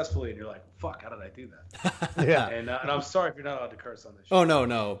successfully and you're like, fuck, how did I do that? Yeah. And I'm sorry if you're not allowed to curse on this show. Oh,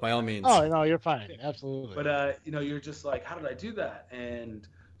 no, by all means. Oh no, you're fine. Absolutely. But you're just like, how did I do that? And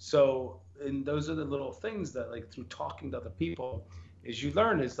so, and those are the little things that, like, through talking to other people, is you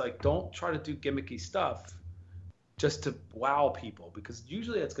learn is like, don't try to do gimmicky stuff just to wow people, because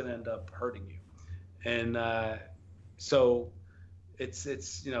usually it's going to end up hurting you. And so it's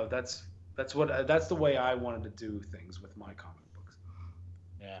that's the way I wanted to do things with my comic books.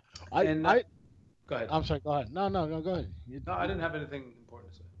 Yeah. Go ahead. I'm sorry. Go ahead. No, go ahead. No, I didn't have anything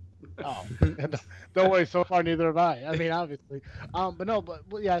important to say. Oh, don't worry. So far, neither have I. I mean, obviously. But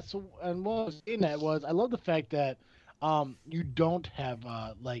yeah. So, and what I was saying that was, I love the fact that you don't have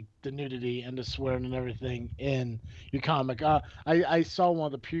like the nudity and the swearing and everything in your comic. I saw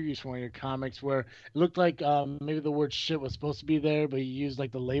one of the previews for one of your comics where it looked like maybe the word shit was supposed to be there, but you used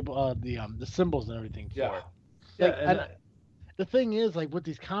like the label, the symbols and everything for Yeah. it. Yeah. Like, and the thing is, like with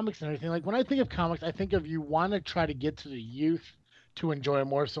these comics and everything, like when I think of comics, I think of, you want to try to get to the youth to enjoy it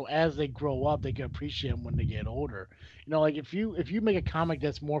more, so as they grow up, they can appreciate them when they get older. Like if you make a comic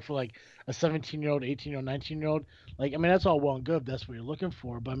that's more for like a 17-year-old, 18-year-old, 19-year-old, like, I mean, that's all well and good if that's what you're looking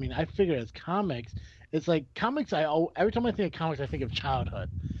for. But I mean, I figure as comics, it's like comics. Every time I think of comics, I think of childhood.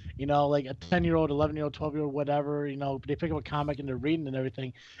 Like a 10-year-old, 11-year-old, 12-year-old, whatever. They pick up a comic and they're reading and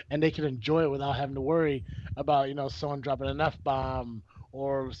everything, and they can enjoy it without having to worry about someone dropping an F-bomb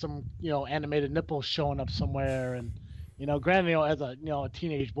or some animated nipple showing up somewhere. And granted, as a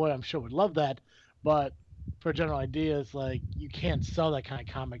teenage boy, I'm sure would love that, but for a general idea, it's like you can't sell that kind of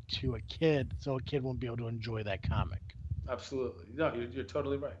comic to a kid, so a kid won't be able to enjoy that comic. Absolutely. No, you're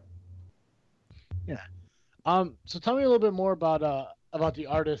totally right. Yeah. So tell me a little bit more about the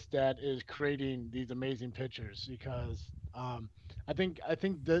artist that is creating these amazing pictures, because I think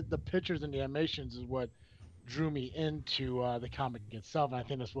the pictures and the animations is what drew me into the comic itself, and I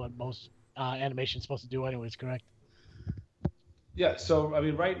think that's what most animation is supposed to do anyways, correct? Yeah, so I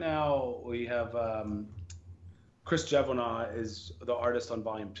mean, right now we have Chris Jevona is the artist on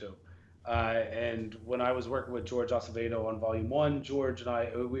Volume 2. And when I was working with George Acevedo on Volume 1, George and I,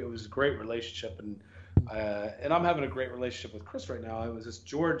 it was a great relationship. And I'm having a great relationship with Chris right now. It was just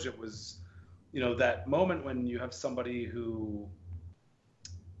George, it was, that moment when you have somebody who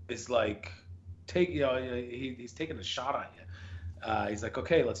is like, he's taking a shot on you. He's like,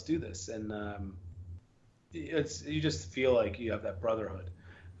 okay, let's do this. And you just feel like you have that brotherhood.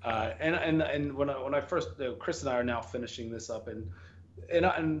 And when I first, Chris and I are now finishing this up, and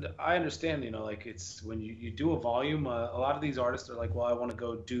I understand, like it's when you do a volume, a lot of these artists are like, well, I want to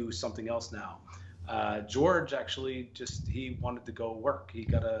go do something else now. George actually he wanted to go work. He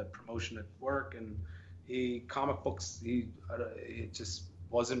got a promotion at work, and comic books, it just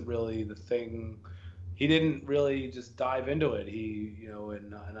wasn't really the thing. He didn't really just dive into it.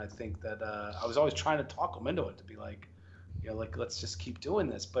 And I think that I was always trying to talk him into it, to be like, like, let's just keep doing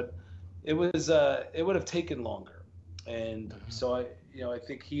this. But it would have taken longer. And so I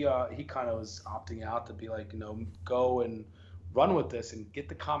think he kind of was opting out to be like, go and run with this and get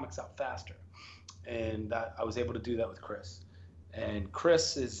the comics out faster. And that I was able to do that with Chris. And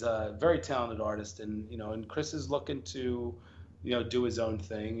Chris is a very talented artist, and and Chris is looking to do his own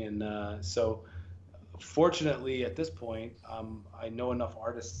thing. And so fortunately at this point, I know enough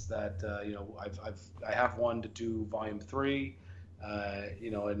artists that I have one to do Volume 3,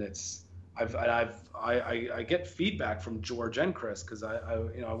 and it's I get feedback from George and Chris, because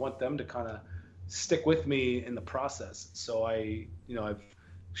I want them to kind of stick with me in the process. So I've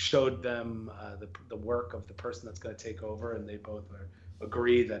showed them the work of the person that's going to take over, and they both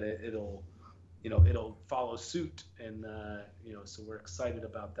agree that it'll follow suit. And so we're excited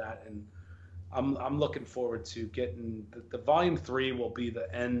about that. And I'm looking forward to getting the Volume 3 will be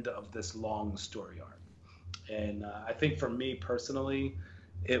the end of this long story arc. And I think for me personally,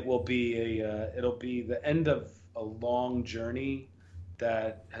 it'll be the end of a long journey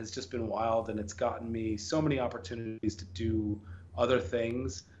that has just been wild, and it's gotten me so many opportunities to do other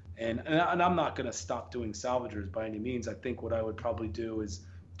things. And I'm not going to stop doing Salvagers by any means. I think what I would probably do is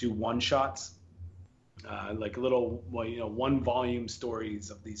do one shots, like little, well, one volume stories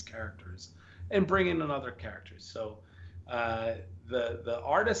of these characters, and bring in other characters. So the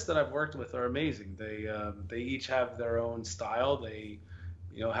artists that I've worked with are amazing. They each have their own style. They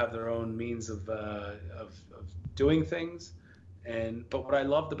have their own means of doing things. But what I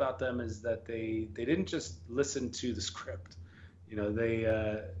loved about them is that they didn't just listen to the script.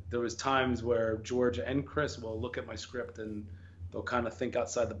 There was times where George and Chris will look at my script and they'll kind of think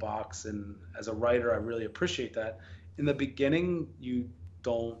outside the box. And as a writer, I really appreciate that. In the beginning, you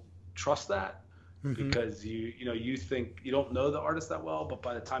don't trust that because you think you don't know the artist that well. But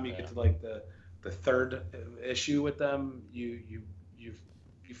by the time you get to like the third issue with them, you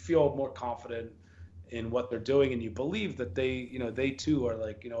feel more confident in what they're doing, and you believe that they too are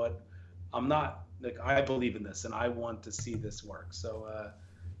like, what, I'm not like, I believe in this and I want to see this work. So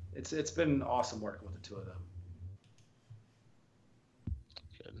it's been awesome working with the two of them.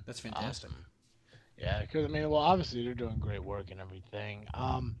 Good. That's fantastic. Awesome. Yeah, because obviously they're doing great work and everything.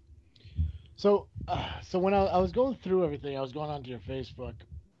 So when I was going through everything, I was going onto your Facebook.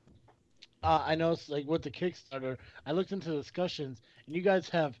 I noticed, like, with the Kickstarter, I looked into the discussions, and you guys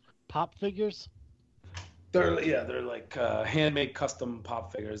have pop figures. They're like handmade custom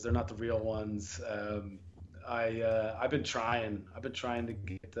pop figures. They're not the real ones. I've been trying to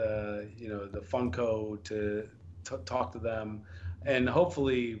get the Funko to talk to them, and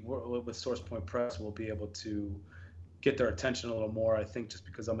hopefully with SourcePoint Press we'll be able to get their attention a little more. I think just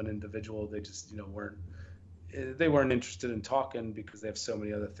because I'm an individual, they just weren't interested in talking because they have so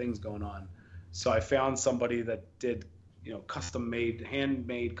many other things going on. So I found somebody that did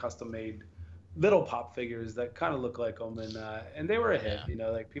handmade custom made little pop figures that kind of look like them, and they were a hit.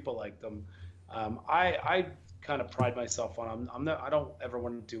 Like, people liked them. I kind of pride myself on I don't ever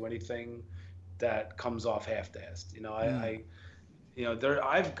want to do anything that comes off half-assed.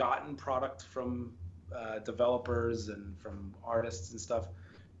 I've gotten product from developers and from artists and stuff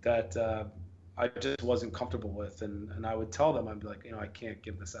that I just wasn't comfortable with, and I would tell them, I'd be like, I can't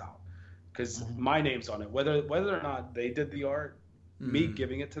give this out because my name's on it, whether or not they did the art, me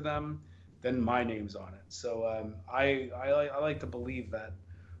giving it to them, then my name's on it. So I like to believe that,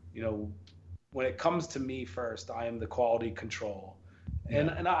 when it comes to me first, I am the quality control. And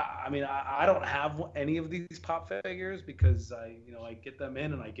I don't have any of these pop figures because I get them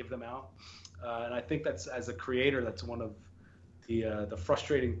in and I give them out. And I think that's, as a creator, that's one of the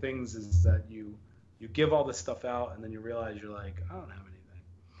frustrating things, is that you give all this stuff out and then you realize you're like, I don't have anything.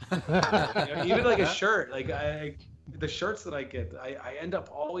 Even like a shirt, like the shirts that I get, I end up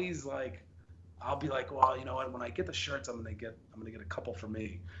always like, I'll be like, well, you know what? When I get the shirts, I'm gonna get a couple for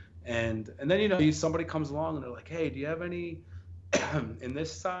me, and then somebody comes along and they're like, hey, do you have any in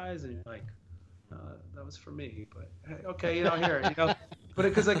this size? And you're like, that was for me, but hey, okay, here, but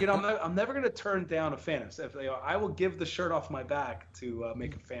because like I'm never gonna turn down a fan. If I will give the shirt off my back to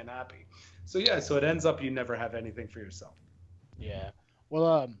make a fan happy. So it ends up you never have anything for yourself. Yeah.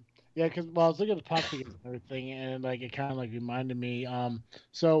 Well, because I was looking at the pop figures and everything, and like it kind of like reminded me.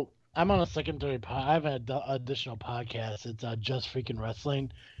 So I'm on a secondary I have an additional podcast. It's Just Freaking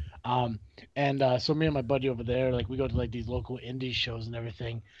Wrestling. So me and my buddy over there, like, we go to like these local indie shows and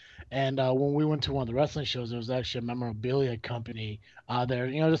everything. And when we went to one of the wrestling shows, there was actually a memorabilia company there,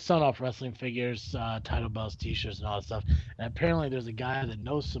 just selling off wrestling figures, title belts, t-shirts, and all that stuff. And apparently there's a guy that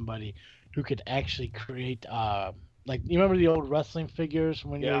knows somebody who could actually create, like, you remember the old wrestling figures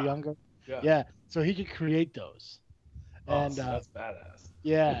from when you were younger? Yeah. So he could create those. And so that's badass.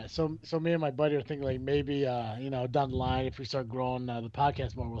 Yeah, so me and my buddy are thinking, like, maybe down the line, if we start growing the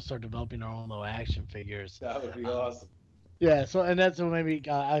podcast more, we'll start developing our own little action figures. That would be awesome. Yeah, so and that's what maybe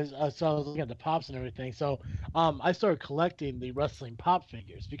I was looking at the pops and everything. So I started collecting the wrestling pop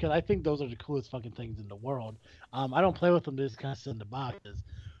figures because I think those are the coolest fucking things in the world. I don't play with them; they just kind of sit in the boxes.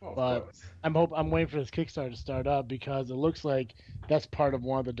 But I'm waiting for this Kickstarter to start up because it looks like that's part of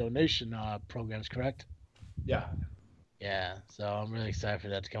one of the donation programs, correct? Yeah. Yeah, so I'm really excited for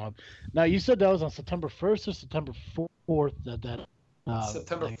that to come up. Now, you said that was on September 1st or September 4th?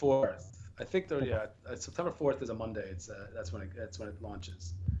 September 4th. I think September 4th is a Monday. It's that's when it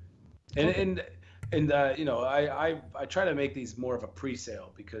launches. And I try to make these more of a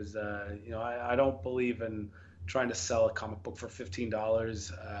pre-sale because I don't believe in trying to sell a comic book for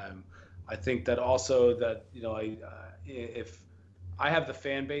 $15. I think that also that if I have the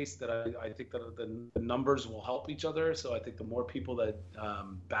fan base that I think that the numbers will help each other. So I think the more people that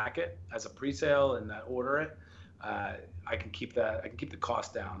back it as a pre-sale and that order it, I can keep that. I can keep the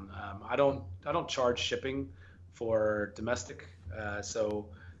cost down. I don't charge shipping for domestic, so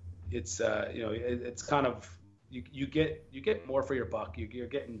it's it's kind of you get more for your buck. You're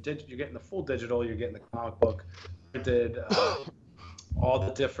getting the full digital. You're getting the comic book printed. All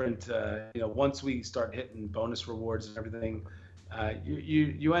the different once we start hitting bonus rewards and everything,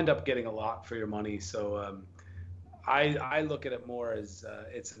 you end up getting a lot for your money. So I look at it more as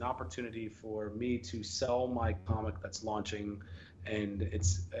it's an opportunity for me to sell my comic that's launching, and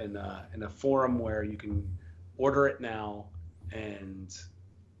it's in a forum where you can order it now and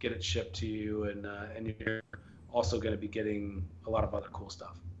get it shipped to you, and you're also going to be getting a lot of other cool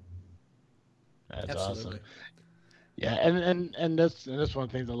stuff. That's Absolutely. awesome. Yeah, and that's one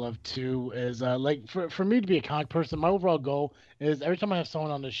of the things I love too is like for me to be a comic person, my overall goal is every time I have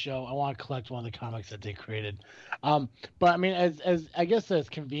someone on the show, I want to collect one of the comics that they created. But I mean, as I guess as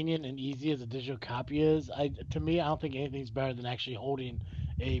convenient and easy as a digital copy is, to me, I don't think anything's better than actually holding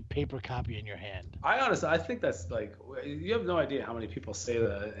a paper copy in your hand. I think that's like, you have no idea how many people say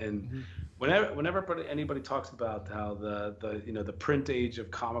that, and whenever anybody talks about how the print age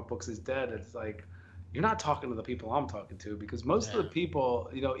of comic books is dead, it's like, you're not talking to the people I'm talking to, because most of the people,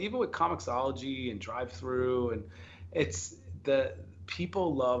 even with Comixology and drive-through, and it's the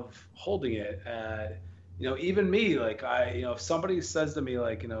people love holding it. Even me, like if somebody says to me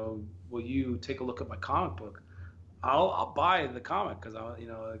like, will you take a look at my comic book? I'll buy the comic, because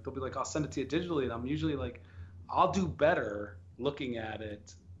they'll be like, I'll send it to you digitally, and I'm usually like, I'll do better looking at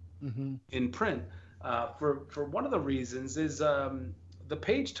it in print. For one of the reasons is the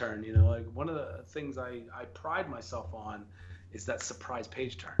page turn. Like one of the things I pride myself on is that surprise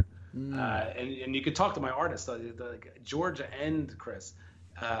page turn. And you could talk to my artists, like Georgia and Chris.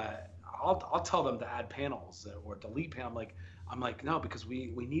 I'll tell them to add panels or delete panels. I'm like no, because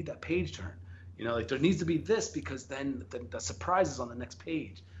we need that page turn. Like there needs to be this, because then the surprise is on the next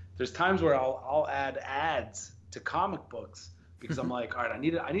page. There's times where I'll add ads to comic books, because I'm like, all right, I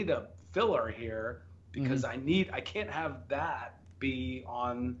need a filler here, because I can't have that be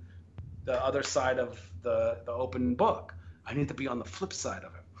on the other side of the open book. I need to be on the flip side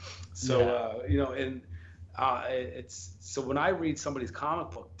of it. So it's so when I read somebody's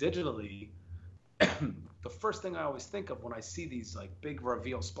comic book digitally, the first thing I always think of when I see these like big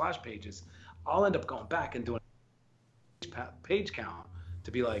reveal splash pages, I'll end up going back and doing page count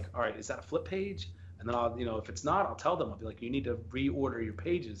to be like, all right, is that a flip page? And then I'll, if it's not, I'll tell them, I'll be like, you need to reorder your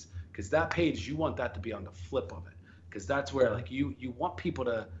pages, because that page, you want that to be on the flip of it, because that's where like you want people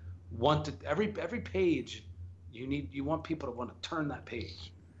to want to every page you want people to want to turn that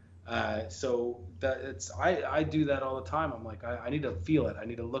page. So that I do that all the time. I'm like, I need to feel it, I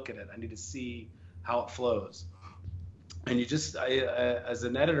need to look at it, I need to see how it flows. And you just as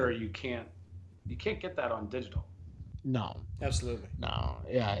an editor, you can't get that on digital. No, Absolutely. no,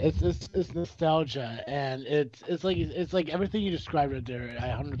 yeah, it's nostalgia, and it's like everything you described right there. I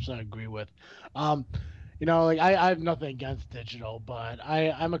 100% agree with. Like I have nothing against digital, but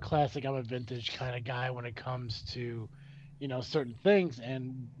I'm a classic, I'm a vintage kind of guy when it comes to, certain things,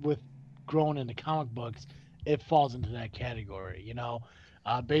 and with growing into comic books, it falls into that category.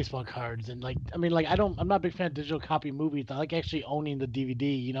 Baseball cards, and I'm not a big fan of digital copy movies. I like actually owning the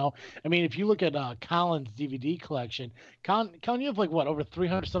DVD. If you look at Colin's DVD collection, Colin, you have like what, over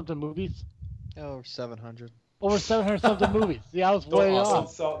 300 something movies? Over 700. Over 700 something movies. Yeah, I was way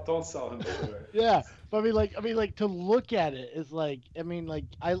off. Don't sell him short. Yeah, but to look at it is like,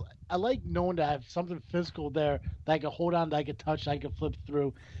 I like knowing to have something physical there that I can hold on, that I can touch, that I can flip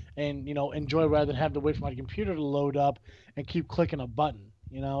through, and enjoy, rather than have to wait for my computer to load up and keep clicking a button.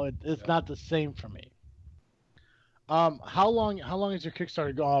 It's not the same for me. How long is your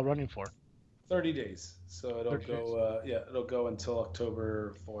Kickstarter running for? 30 days. So it'll go until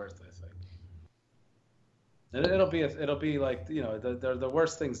October 4th, I think. And it'll be like, they're the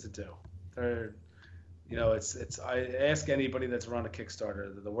worst things to do. They're, I ask anybody that's run a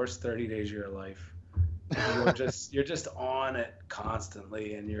Kickstarter, they're the worst 30 days of your life. You're just on it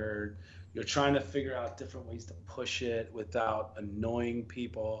constantly, and you're trying to figure out different ways to push it without annoying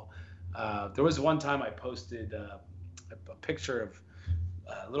people. There was one time I posted a picture of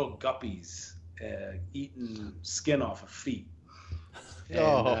little guppies eating skin off of feet.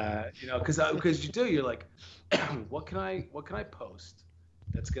 And, because you're like, what can I post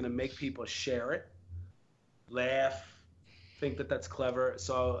that's gonna make people share it, laugh, think that that's clever.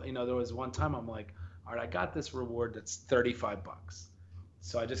 So there was one time I'm like, all right, I got this reward that's $35.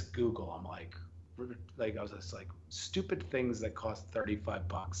 So I just Google, I'm like, like I was just like stupid things that cost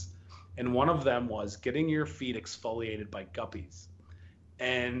 $35, and one of them was getting your feet exfoliated by guppies,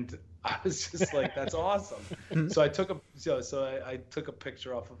 and I was just like, that's awesome. So I took I took a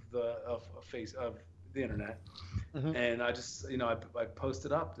picture off of the internet, and I just I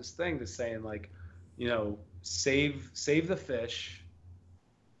posted up this thing just saying like, save the fish,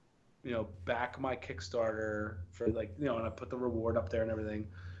 back my Kickstarter for like, and I put the reward up there and everything,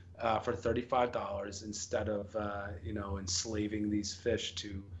 for $35 instead of enslaving these fish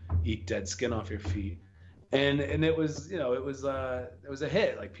to eat dead skin off your feet. And it was it was a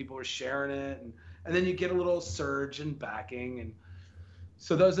hit. Like, people were sharing it, and then you get a little surge in backing, and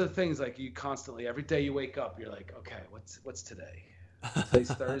so those are the things, like, you constantly, every day you wake up, you're like, okay, what's today?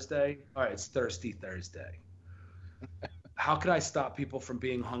 Today's Thursday. All right, it's Thirsty Thursday. How can I stop people from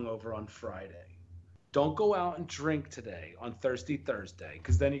being hungover on Friday? Don't go out and drink today on Thirsty Thursday,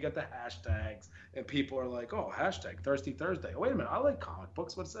 because then you get the hashtags, and people are like, oh, hashtag Thirsty Thursday. Oh, wait a minute, I like comic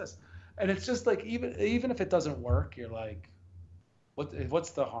books. What's this? And it's just like, even if it doesn't work, you're like,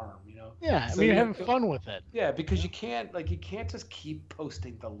 what's the harm, Yeah, I mean, you're having fun with it. Yeah, because you can't just keep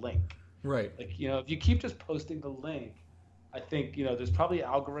posting the link. Right. Like, if you keep just posting the link, I think, there's probably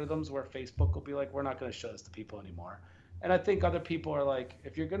algorithms where Facebook will be like, we're not going to show this to people anymore. And I think other people are like,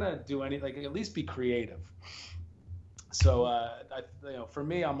 if you're going to do anything, at least be creative. So, for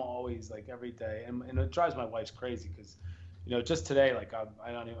me, I'm always like, every day, and it drives my wife crazy because, just today, like,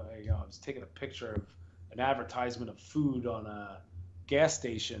 I don't even, I was taking a picture of an advertisement of food on a gas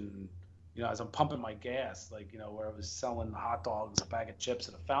station, as I'm pumping my gas, like, where I was selling hot dogs, a bag of chips,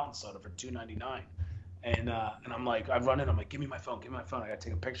 and a fountain soda for $2.99. And I'm like, I run in, I'm like, give me my phone, I got to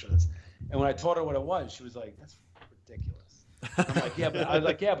take a picture of this. And when I told her what it was, she was like, that's ridiculous. I'm like, but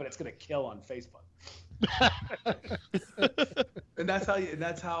it's going to kill on Facebook. and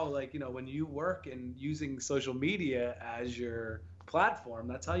that's how like, when you work and using social media as your platform,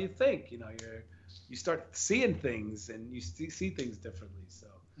 that's how you think. You start seeing things and you see things differently. So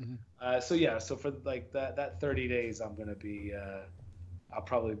so for like that 30 days, I'm gonna be I'll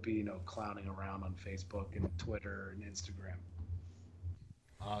probably be clowning around on Facebook and Twitter and Instagram.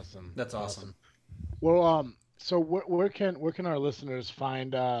 Awesome. That's awesome. Well, so where can our listeners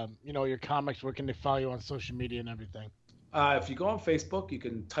find your comics? Where can they follow you on social media and everything? If you go on Facebook, you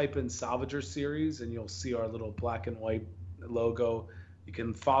can type in Salvager Series, and you'll see our little black and white logo. You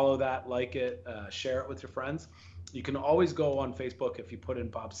can follow that, like it, share it with your friends. You can always go on Facebook. If you put in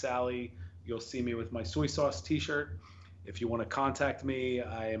Bob Sally, you'll see me with my soy sauce T-shirt. If you want to contact me,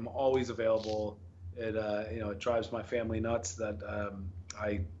 I am always available. It drives my family nuts that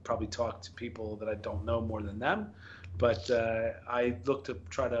I probably talk to people that I don't know more than them, but I look to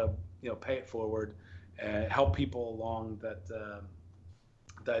try to pay it forward and help people along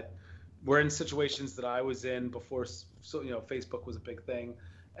that were in situations that I was in before. So Facebook was a big thing,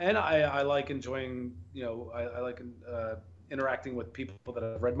 and I like enjoying I like interacting with people that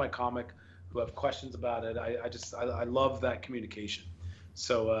have read my comic, who have questions about it. I love that communication.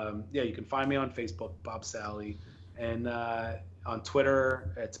 So you can find me on Facebook, Bob Sally, and on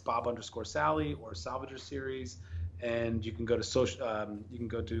Twitter it's Bob_Sally or Salvager Series, and you can go to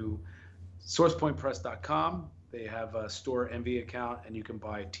SourcePointPress.com. They have a store envy account, and you can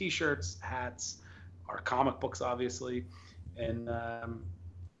buy T-shirts, hats, our comic books, obviously. And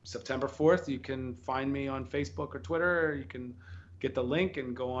September 4th, you can find me on Facebook or Twitter. Or you can get the link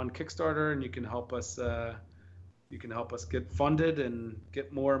and go on Kickstarter, and you can help us. You can help us get funded and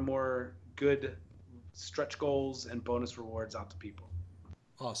get more and more good stretch goals and bonus rewards out to people.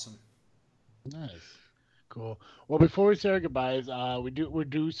 Awesome. Nice. Cool. Well, before we say our goodbyes, we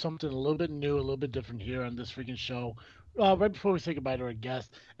do something a little bit new, a little bit different here on this freaking show. Right before we say goodbye to our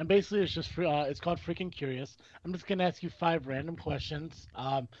guest, and basically it's just it's called Freaking Curious. I'm just gonna ask you 5 random questions.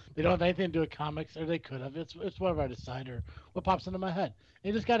 They don't have anything to do with comics, or they could have. It's whatever I decide or what pops into my head.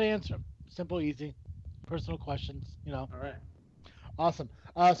 And you just gotta answer them. Simple, easy, personal questions. All right. Awesome.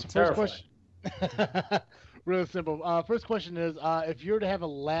 So first question. Really simple. First question is, if you were to have a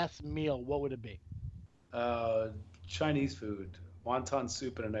last meal, what would it be? Chinese food, wonton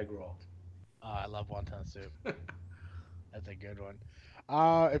soup and an egg roll. Oh, I love wonton soup. That's a good one.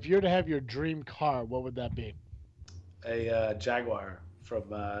 If you were to have your dream car, what would that be? A Jaguar from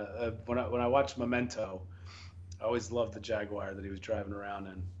when I watched Memento. I always loved the Jaguar that he was driving around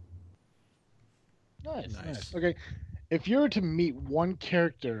in. Nice. Okay. If you were to meet one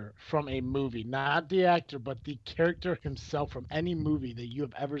character from a movie, not the actor, but the character himself from any movie that you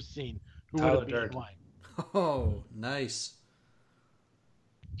have ever seen, who would it be and why? Oh, nice.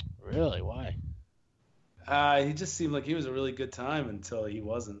 Really? Why? He just seemed like he was a really good time until he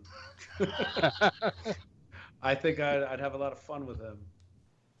wasn't. I think I'd have a lot of fun with him.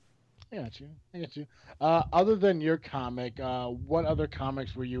 I got you. Other than your comic, what other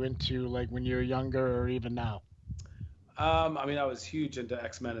comics were you into, like when you were younger or even now? I mean, I was huge into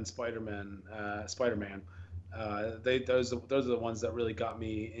X-Men and Spider-Man. Those are the ones that really got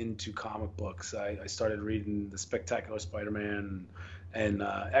me into comic books. I started reading the Spectacular Spider-Man and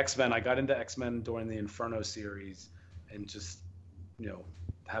X-Men. I got into X-Men during the Inferno series, and just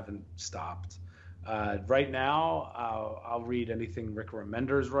haven't stopped. Right now, I'll read anything Rick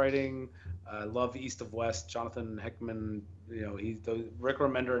Remender's writing. I love East of West, Jonathan Hickman. Rick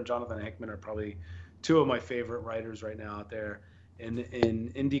Remender and Jonathan Hickman are probably two of my favorite writers right now out there. In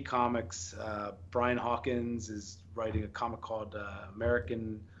indie comics, Brian Hawkins is writing a comic called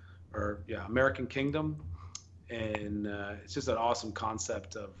American Kingdom, and it's just an awesome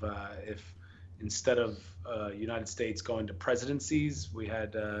concept of if instead of United States going to presidencies, we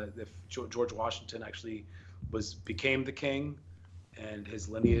had if George Washington actually became the king, and his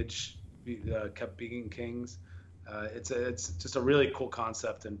lineage kept being kings. It's just a really cool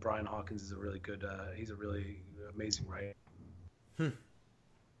concept, and Brian Hawkins is a really good. He's a really amazing writer.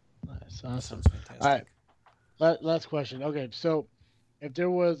 Nice, awesome. Sounds fantastic. All right, last question. Okay, so if there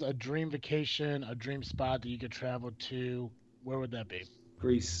was a dream vacation, a dream spot that you could travel to, where would that be?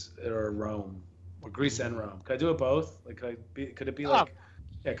 Greece or Rome, or Greece and Rome. Could I do it both? Like, could it be like,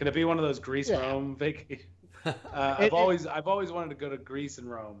 could it be one of those Greece-Rome vacations? I've always wanted to go to Greece and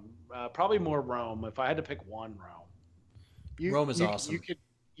Rome. Probably more Rome. If I had to pick one, Rome. Rome is awesome.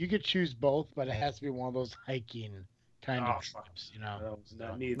 You could choose both, but it has to be one of those hiking kind of fuck. trips,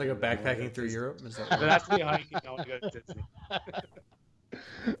 Like a backpacking through Europe? Is that If it has to be hiking, I want to go to Disney.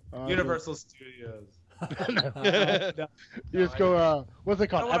 Universal Studios. You just go. What's it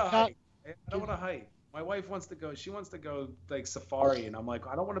called? I don't want to hike. My wife wants to go. She wants to go like safari, and I'm like,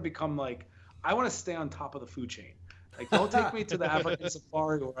 I don't want to become like. I want to stay on top of the food chain. Like, don't take me to the African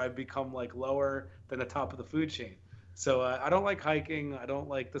safari where I become like lower than the top of the food chain. So I don't like hiking. I don't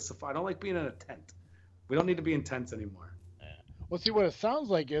like the safari. I don't like being in a tent. We don't need to be in tents anymore. Well, see, what it sounds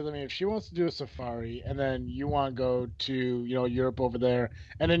like is, I mean, if she wants to do a safari, and then you want to go to, Europe over there,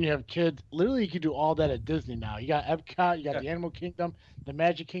 and then you have kids, literally, you can do all that at Disney now. You got Epcot, you got the Animal Kingdom, the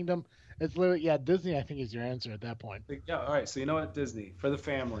Magic Kingdom. It's literally, Disney, I think, is your answer at that point. Yeah, all right. So you know what? Disney for the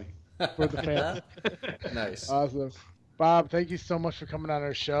family. For the family. Nice. Awesome. Bob, thank you so much for coming on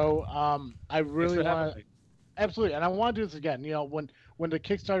our show. I really want to, absolutely, and I want to do this again. When the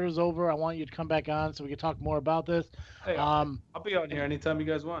Kickstarter is over, I want you to come back on so we can talk more about this. Hey, I'll be on here anytime you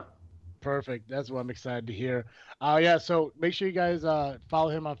guys want. Perfect. That's what I'm excited to hear. So make sure you guys follow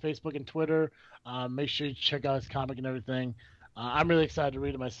him on Facebook and Twitter. Make sure you check out his comic and everything. I'm really excited to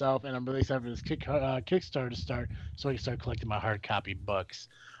read it myself, and I'm really excited for this Kickstarter to start so I can start collecting my hard copy books.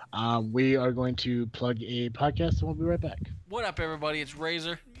 We are going to plug a podcast, and we'll be right back. What up, everybody? It's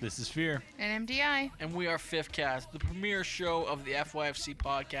Razor. This is Fear. And MDI. And we are Fifth Cast, the premier show of the FYFC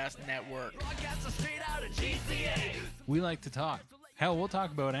Podcast Network. We like to talk. Hell, we'll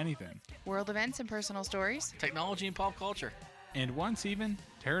talk about anything. World events and personal stories. Technology and pop culture. And once even,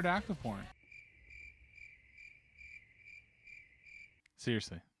 pterodactyl porn.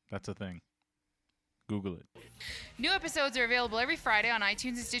 Seriously, that's a thing. Google it. New episodes are available every Friday on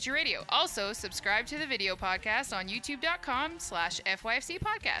iTunes and Stitcher Radio. Also, subscribe to the video podcast on youtube.com/FYFC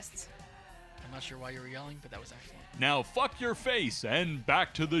podcasts. I'm not sure why you were yelling, but that was excellent. Now fuck your face and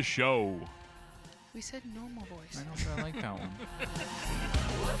back to the show. We said normal voice. I know, but I like that one.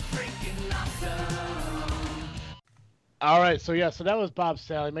 All right, so that was Bob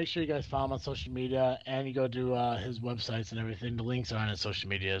Sally. Make sure you guys follow him on social media, and you go to his websites and everything. The links are on his social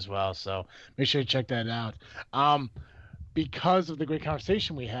media as well, so make sure you check that out. Because of the great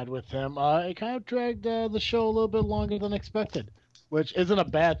conversation we had with him, it kind of dragged the show a little bit longer than expected, which isn't a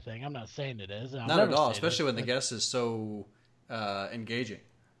bad thing. I'm not saying it is. Not at all, especially when the guest is so engaging.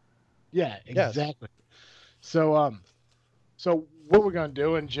 Yeah, exactly. Yes. So what we're going to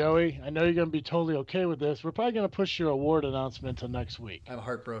do, and Joey, I know you're going to be totally okay with this, we're probably going to push your award announcement to next week. I'm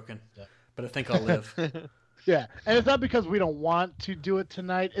heartbroken, but I think I'll live. Yeah, and it's not because we don't want to do it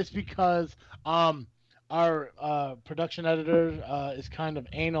tonight. It's because our production editor is kind of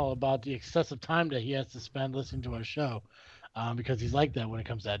anal about the excessive time that he has to spend listening to our show because he's like that when it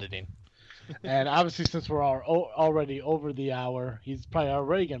comes to editing. And obviously, since we're already over the hour, he's probably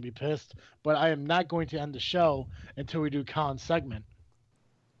already going to be pissed. But I am not going to end the show until we do Colin's segment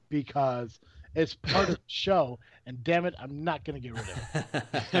because it's part of the show. And damn it, I'm not going to get rid of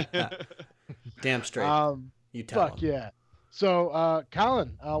it. Damn straight. You tell him. Yeah. So,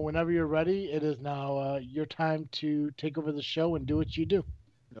 Colin, whenever you're ready, it is now your time to take over the show and do what you do.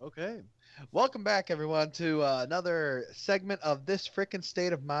 Okay. Welcome back, everyone, to another segment of This Frickin'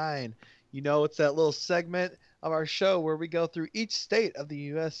 State of Mind. You know, it's that little segment of our show where we go through each state of the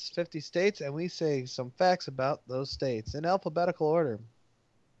U.S. 50 states and we say some facts about those states in alphabetical order.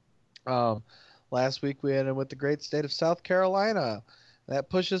 Last week we ended with the great state of South Carolina. That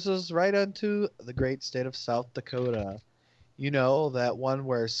pushes us right into the great state of South Dakota. You know, that one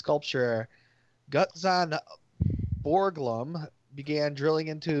where sculptor Gutzon Borglum began drilling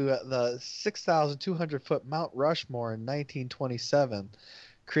into the 6,200-foot Mount Rushmore in 1927.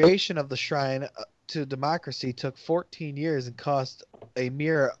 Creation of the shrine to democracy took 14 years and cost a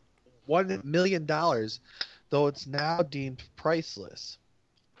mere $1 million, though it's now deemed priceless.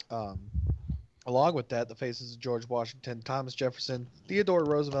 Along with that, the faces of George Washington, Thomas Jefferson, Theodore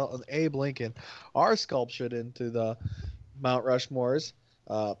Roosevelt, and Abe Lincoln are sculptured into the Mount Rushmore's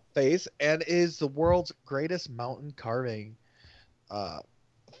face and is the world's greatest mountain carving.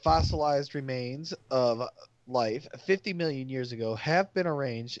 Fossilized remains of life 50 million years ago have been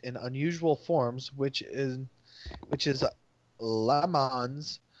arranged in unusual forms, which is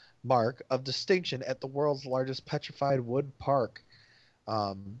Lamon's mark of distinction at the world's largest petrified wood park.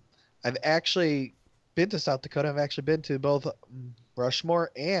 I've actually been to South Dakota. I've actually been to both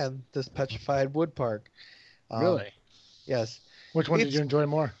Rushmore and this petrified wood park. Really? Yes. Which one did you enjoy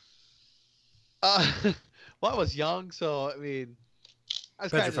more? Well, I was young, so I mean, I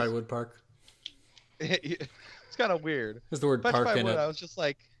was Petrified Wood Park. It's kind of weird. There's the word Petrified park in wood, it. I was just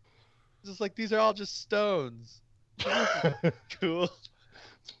like these are all just stones. Cool.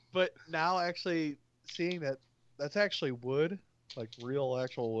 But now actually seeing that that's actually wood, like real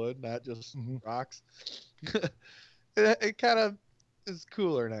actual wood, not just rocks. it kind of is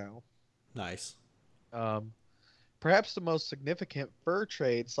cooler now. Nice. Perhaps the most significant fur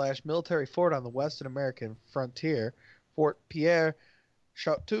trade / military fort on the Western American frontier, Fort Pierre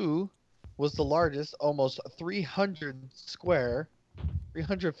Chateau, was the largest, almost 300-foot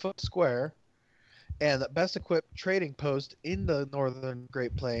square, and the best equipped trading post in the northern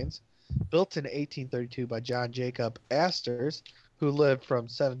Great Plains. Built in 1832 by John Jacob Astor, who lived from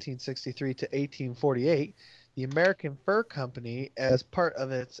 1763 to 1848, the American Fur Company, as part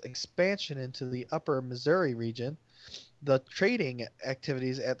of its expansion into the upper Missouri region, the trading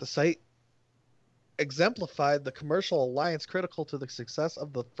activities at the site exemplified the commercial alliance critical to the success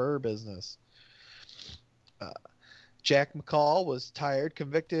of the fur business. Jack McCall was tried,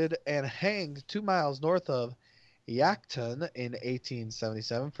 convicted, and hanged 2 miles north of Yankton in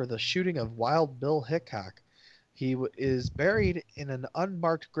 1877 for the shooting of Wild Bill Hickok. He is buried in an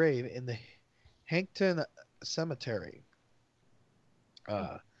unmarked grave in the Hankton Cemetery.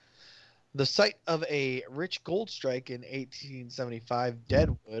 The site of a rich gold strike in 1875,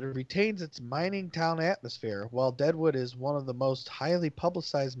 Deadwood, retains its mining town atmosphere. While Deadwood is one of the most highly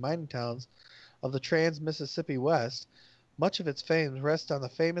publicized mining towns of the Trans-Mississippi West, much of its fame rests on the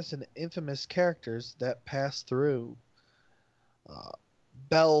famous and infamous characters that pass through.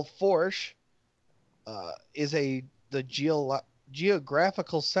 Belforche is the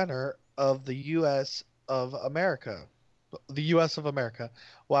geographical center of the U.S. of America. The U.S. of America.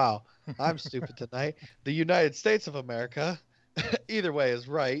 Wow, I'm stupid tonight. The United States of America. Either way is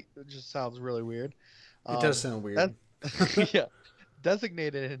right. It just sounds really weird. It does sound weird. Yeah.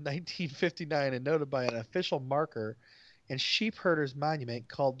 Designated in 1959 and noted by an official marker and sheep herders monument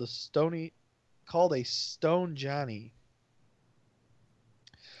called a Stone Johnny.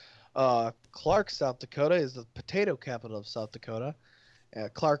 Clark, South Dakota is the potato capital of South Dakota.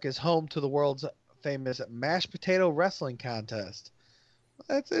 Clark is home to the world's famous mashed potato wrestling contest.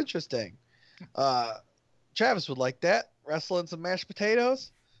 That's interesting. Travis would like that. Wrestling some mashed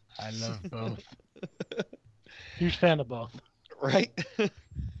potatoes. I love both. Huge fan of both. Right?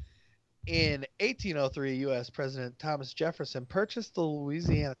 In 1803, U.S. President Thomas Jefferson purchased the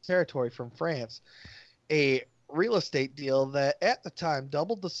Louisiana Territory from France, a real estate deal that at the time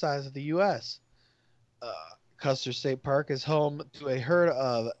doubled the size of the U.S. Custer State Park is home to a herd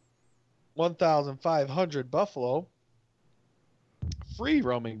of 1,500 buffalo, free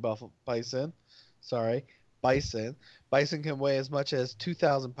roaming bison. Bison. Bison can weigh as much as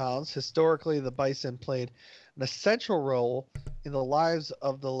 2,000 pounds. Historically, the bison played an essential role in the lives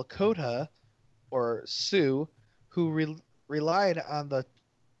of the Lakota, or Sioux, who relied on the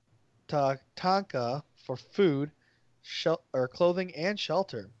Tatanka for food, clothing, and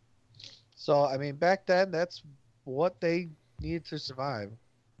shelter. So, I mean, back then, that's what they needed to survive.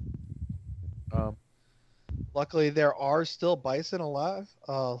 Luckily, there are still bison alive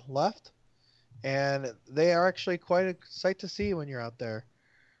left, and they are actually quite a sight to see when you're out there.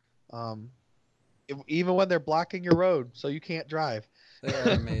 Even when they're blocking your road, so you can't drive. They are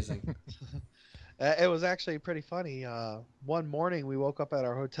amazing. It was actually pretty funny. One morning we woke up at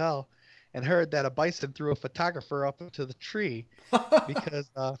our hotel and heard that a bison threw a photographer up into the tree because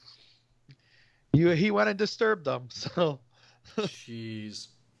he went and disturbed them. So, Jeez.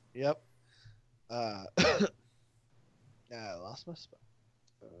 yep. I lost my spot.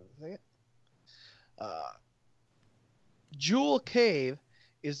 Jewel Cave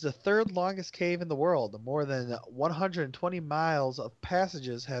is the third longest cave in the world. More than 120 miles of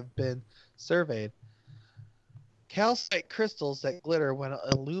passages have been surveyed. Calcite crystals that glitter when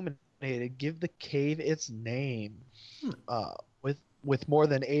illuminated give the cave its name. With more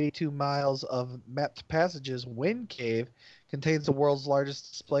than 82 miles of mapped passages, Wind Cave contains the world's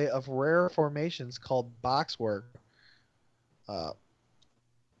largest display of rare formations called boxwork.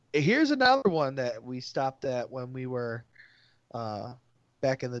 Here's another one that we stopped at when we were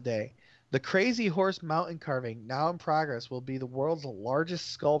back in the day. The Crazy Horse mountain carving, now in progress, will be the world's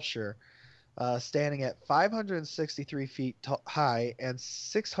largest sculpture, standing at 563 feet high and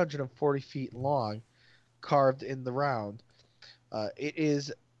 640 feet long, carved in the round. It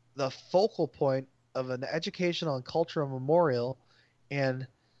is the focal point of an educational and cultural memorial and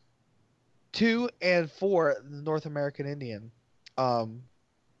to and for the North American Indian.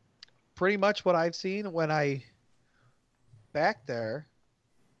 Pretty much what I've seen when I back there,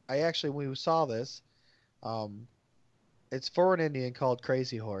 when we saw this, it's for an Indian called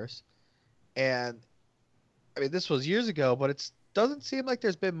Crazy Horse. And I mean, this was years ago, but it doesn't seem like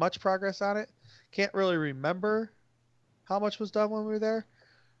there's been much progress on it. Can't really remember how much was done when we were there.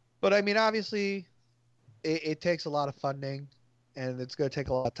 But I mean, obviously, it takes a lot of funding, and it's going to take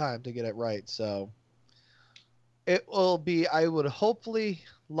a lot of time to get it right. So it will be, I would hopefully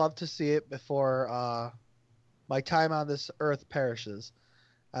love to see it before my time on this earth perishes.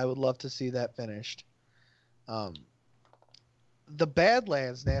 I would love to see that finished. The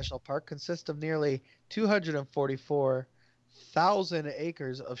Badlands National Park consists of nearly 244,000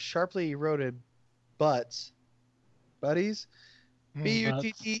 acres of sharply eroded buddies, Butte's.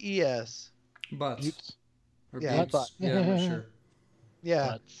 Butts. Or Yeah, beeps. butts. Yeah, I'm not sure.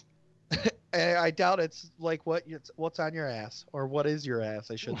 Yeah. And I doubt it's like what's on your ass, or what is your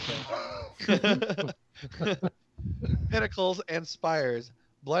ass, I should say. Pinnacles and spires,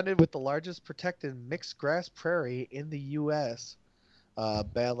 blended with the largest protected mixed grass prairie in the U.S.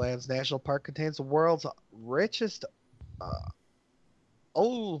 Badlands National Park contains the world's richest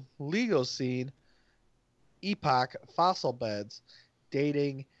Oligocene epoch fossil beds,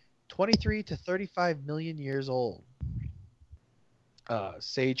 dating 23 to 35 million years old.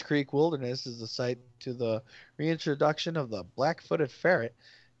 Sage Creek Wilderness is the site to the reintroduction of the black-footed ferret,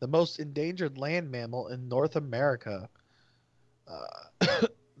 the most endangered land mammal in North America.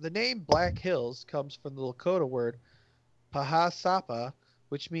 The name Black Hills comes from the Lakota word Pahasapa,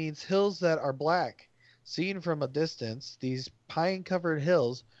 which means hills that are black. Seen from a distance, these pine-covered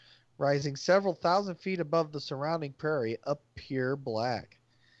hills, rising several thousand feet above the surrounding prairie, appear black.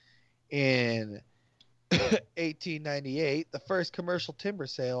 In 1898, the first commercial timber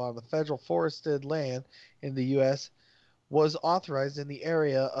sale on the federal forested land in the U.S. was authorized in the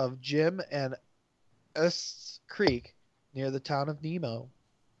area of Jim and Ests Creek near the town of Nemo.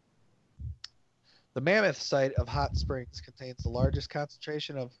 The Mammoth site of Hot Springs contains the largest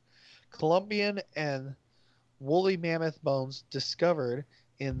concentration of Columbian and woolly mammoth bones discovered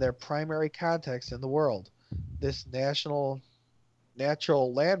in their primary context in the world. This natural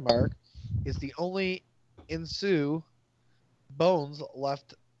landmark is the only in Sioux bones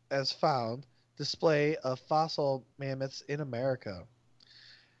left as found display of fossil mammoths in America.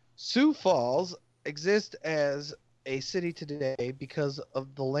 Sioux Falls exists as a city today because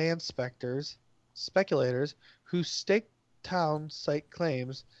of the land speculators who staked town site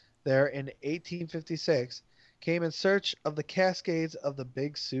claims there in 1856 came in search of the cascades of the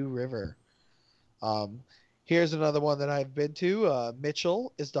Big Sioux River. Here's another one that I've been to.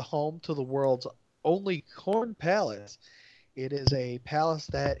 Mitchell is the home to the world's only corn palace. It is a palace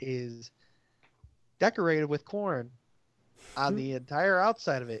that is decorated with corn on the entire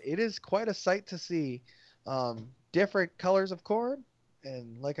outside of it. It is quite a sight to see. Different colors of corn.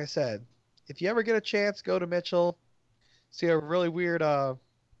 And like I said, if you ever get a chance, go to Mitchell. See a really weird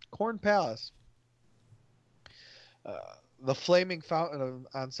corn palace. The Flaming Fountain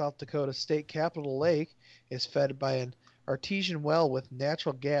on South Dakota State Capitol Lake is fed by an artesian well with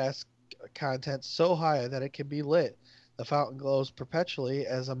natural gas content so high that it can be lit. The fountain glows perpetually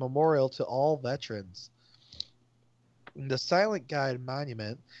as a memorial to all veterans. The Silent Guide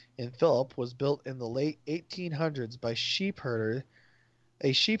Monument in Phillip was built in the late 1800s by a sheep herder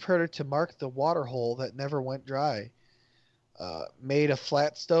to mark the water hole that never went dry. Made of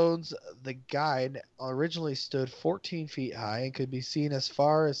flat stones, the guide originally stood 14 feet high and could be seen as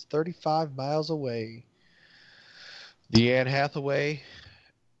far as 35 miles away. The Anne Hathaway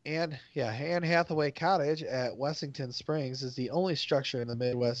Cottage at Wessington Springs is the only structure in the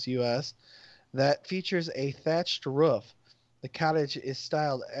Midwest U.S. that features a thatched roof. The cottage is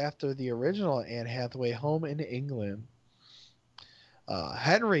styled after the original Anne Hathaway home in England.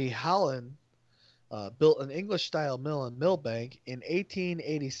 Henry Holland built an English-style mill in Millbank in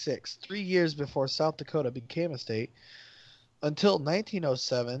 1886, 3 years before South Dakota became a state. Until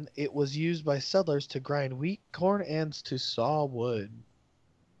 1907, it was used by settlers to grind wheat, corn, and to saw wood.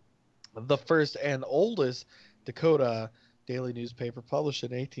 The first and oldest Dakota daily newspaper, published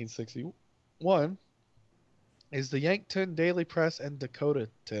in 1861, is the Yankton Daily Press and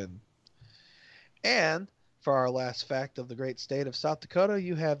Dakotaton. And for our last fact of the great state of South Dakota,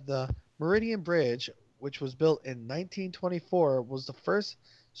 you have the Meridian Bridge, which was built in 1924, was the first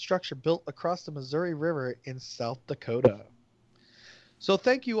structure built across the Missouri River in South Dakota. So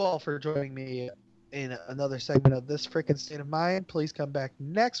thank you all for joining me in another segment of This Frickin' State of Mind. Please come back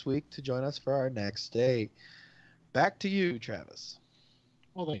next week to join us for our next state. Back to you, Travis.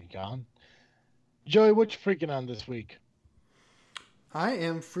 Well, thank you, Colin. Joey, what you freaking on this week? I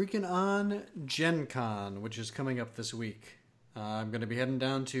am freaking on Gen Con, which is coming up this week. I'm going to be heading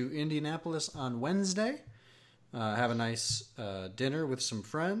down to Indianapolis on Wednesday, have a nice dinner with some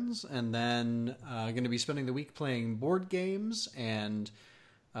friends, and then going to be spending the week playing board games and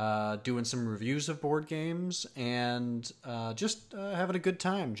doing some reviews of board games and just having a good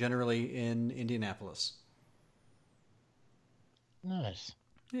time generally in Indianapolis. Nice.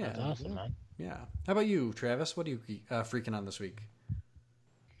 Yeah. That's awesome, man. Yeah. How about you, Travis? What are you freaking on this week?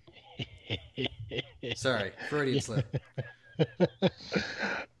 Sorry, Freudian slip.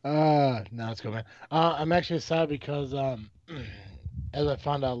 No, it's cool, man. I'm actually sad because as I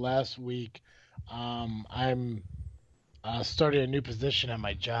found out last week, I'm starting a new position at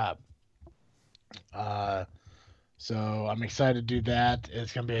my job. So I'm excited to do that.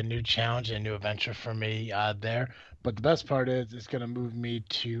 It's going to be a new challenge and a new adventure for me there. But the best part is it's going to move me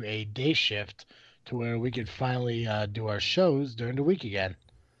to a day shift to where we could finally do our shows during the week again.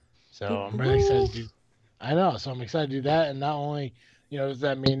 So I'm really excited to do. I know, so I'm excited to do that. And not only, does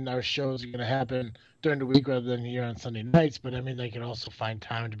that mean our shows are going to happen during the week rather than here on Sunday nights, but I mean, I can also find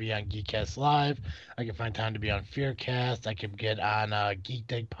time to be on Geekcast Live. I can find time to be on Fearcast. I can get on Geek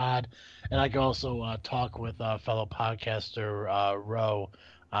Dig Pod. And I can also talk with fellow podcaster Ro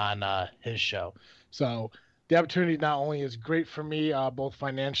on his show. So the opportunity not only is great for me, both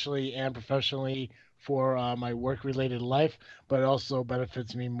financially and professionally, for my work-related life, but it also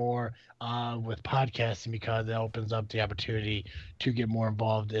benefits me more with podcasting because it opens up the opportunity to get more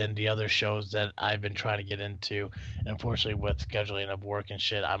involved in the other shows that I've been trying to get into. And unfortunately, with scheduling of work and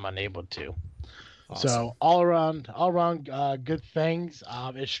shit, I'm unable to. Awesome. So all around, good things.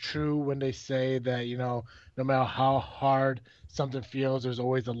 It's true when they say that, no matter how hard something feels, there's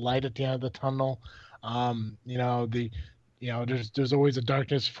always a light at the end of the tunnel. There's always a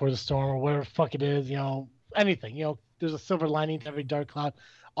darkness before the storm or whatever the fuck it is, anything, there's a silver lining to every dark cloud.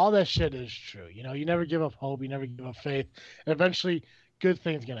 All that shit is true. You never give up hope. You never give up faith. And eventually good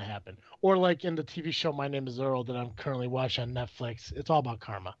things going to happen. Or like in the TV show, My Name is Earl, that I'm currently watching on Netflix. It's all about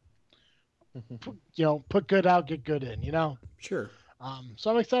karma. Put good out, get good in, Sure.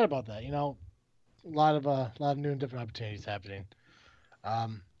 So I'm excited about that. A lot of new and different opportunities happening.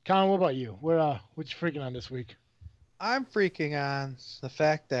 Colin, what about you? What you freaking on this week? I'm freaking on the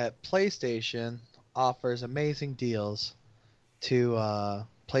fact that PlayStation offers amazing deals to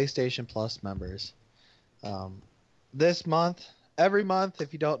PlayStation Plus members. This month, every month,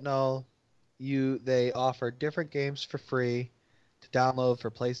 if you don't know, they offer different games for free to download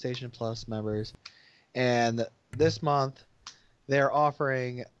for PlayStation Plus members. And this month, they're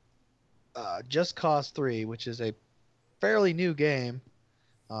offering Just Cause 3, which is a fairly new game.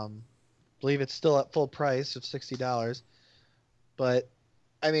 Believe it's still at full price of $60. But,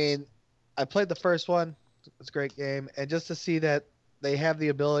 I mean, I played the first one. It's a great game. And just to see that they have the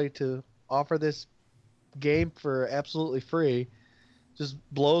ability to offer this game for absolutely free just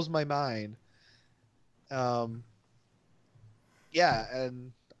blows my mind. Yeah,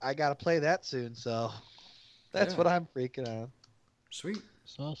 and I got to play that soon, so that's what I'm freaking on. Sweet.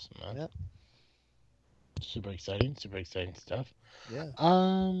 That's awesome, man. Yep. Super exciting stuff. Yeah.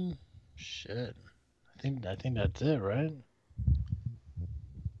 Shit. I think that's it, right?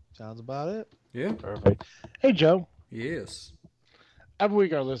 Sounds about it. Yeah. Perfect. Hey, Joe, Yes. Every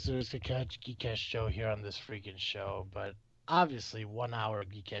week, our listeners can catch Geekcast Show here on this freaking show, but obviously, 1 hour of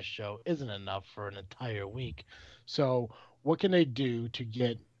Geekcast Show isn't enough for an entire week. So, what can they do to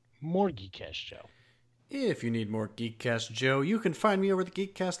get more Geekcast Show? If you need more Geekcast Joe, you can find me over the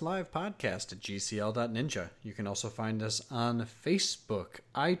Geekcast Live podcast at gcl.ninja. You can also find us on Facebook,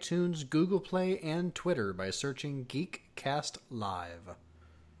 iTunes, Google Play, and Twitter by searching Geekcast Live.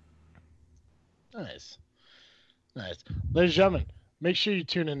 Nice. Ladies and gentlemen, make sure you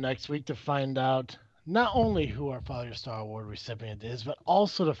tune in next week to find out not only who our Father Star Award recipient is, but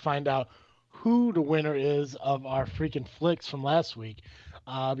also to find out who the winner is of our freaking flicks from last week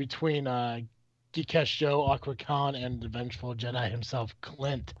between Geekcast Joe, Awkward Khan, and the vengeful Jedi himself,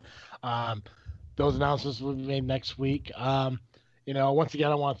 Clint. Those announcements will be made next week. Once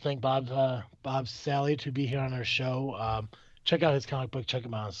again, I want to thank Bob Sally to be here on our show. Check out his comic book. Check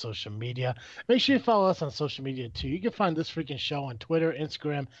him out on social media. Make sure you follow us on social media, too. You can find This Freaking Show on Twitter,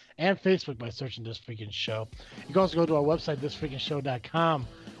 Instagram, and Facebook by searching This Freaking Show. You can also go to our website, thisfreakingshow.com,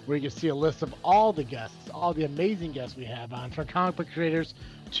 where you can see a list of all the guests, all the amazing guests we have on, from comic book creators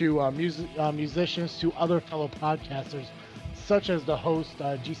to musicians to other fellow podcasters, such as the host,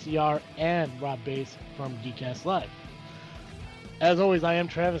 GCR, and Rob Bass from Geekcast Live. As always, I am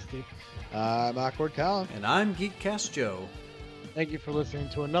Travesty. I'm Awkward Colin. And I'm Geekcast Joe. Thank you for listening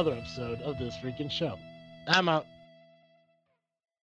to another episode of This Freaking Show. I'm out.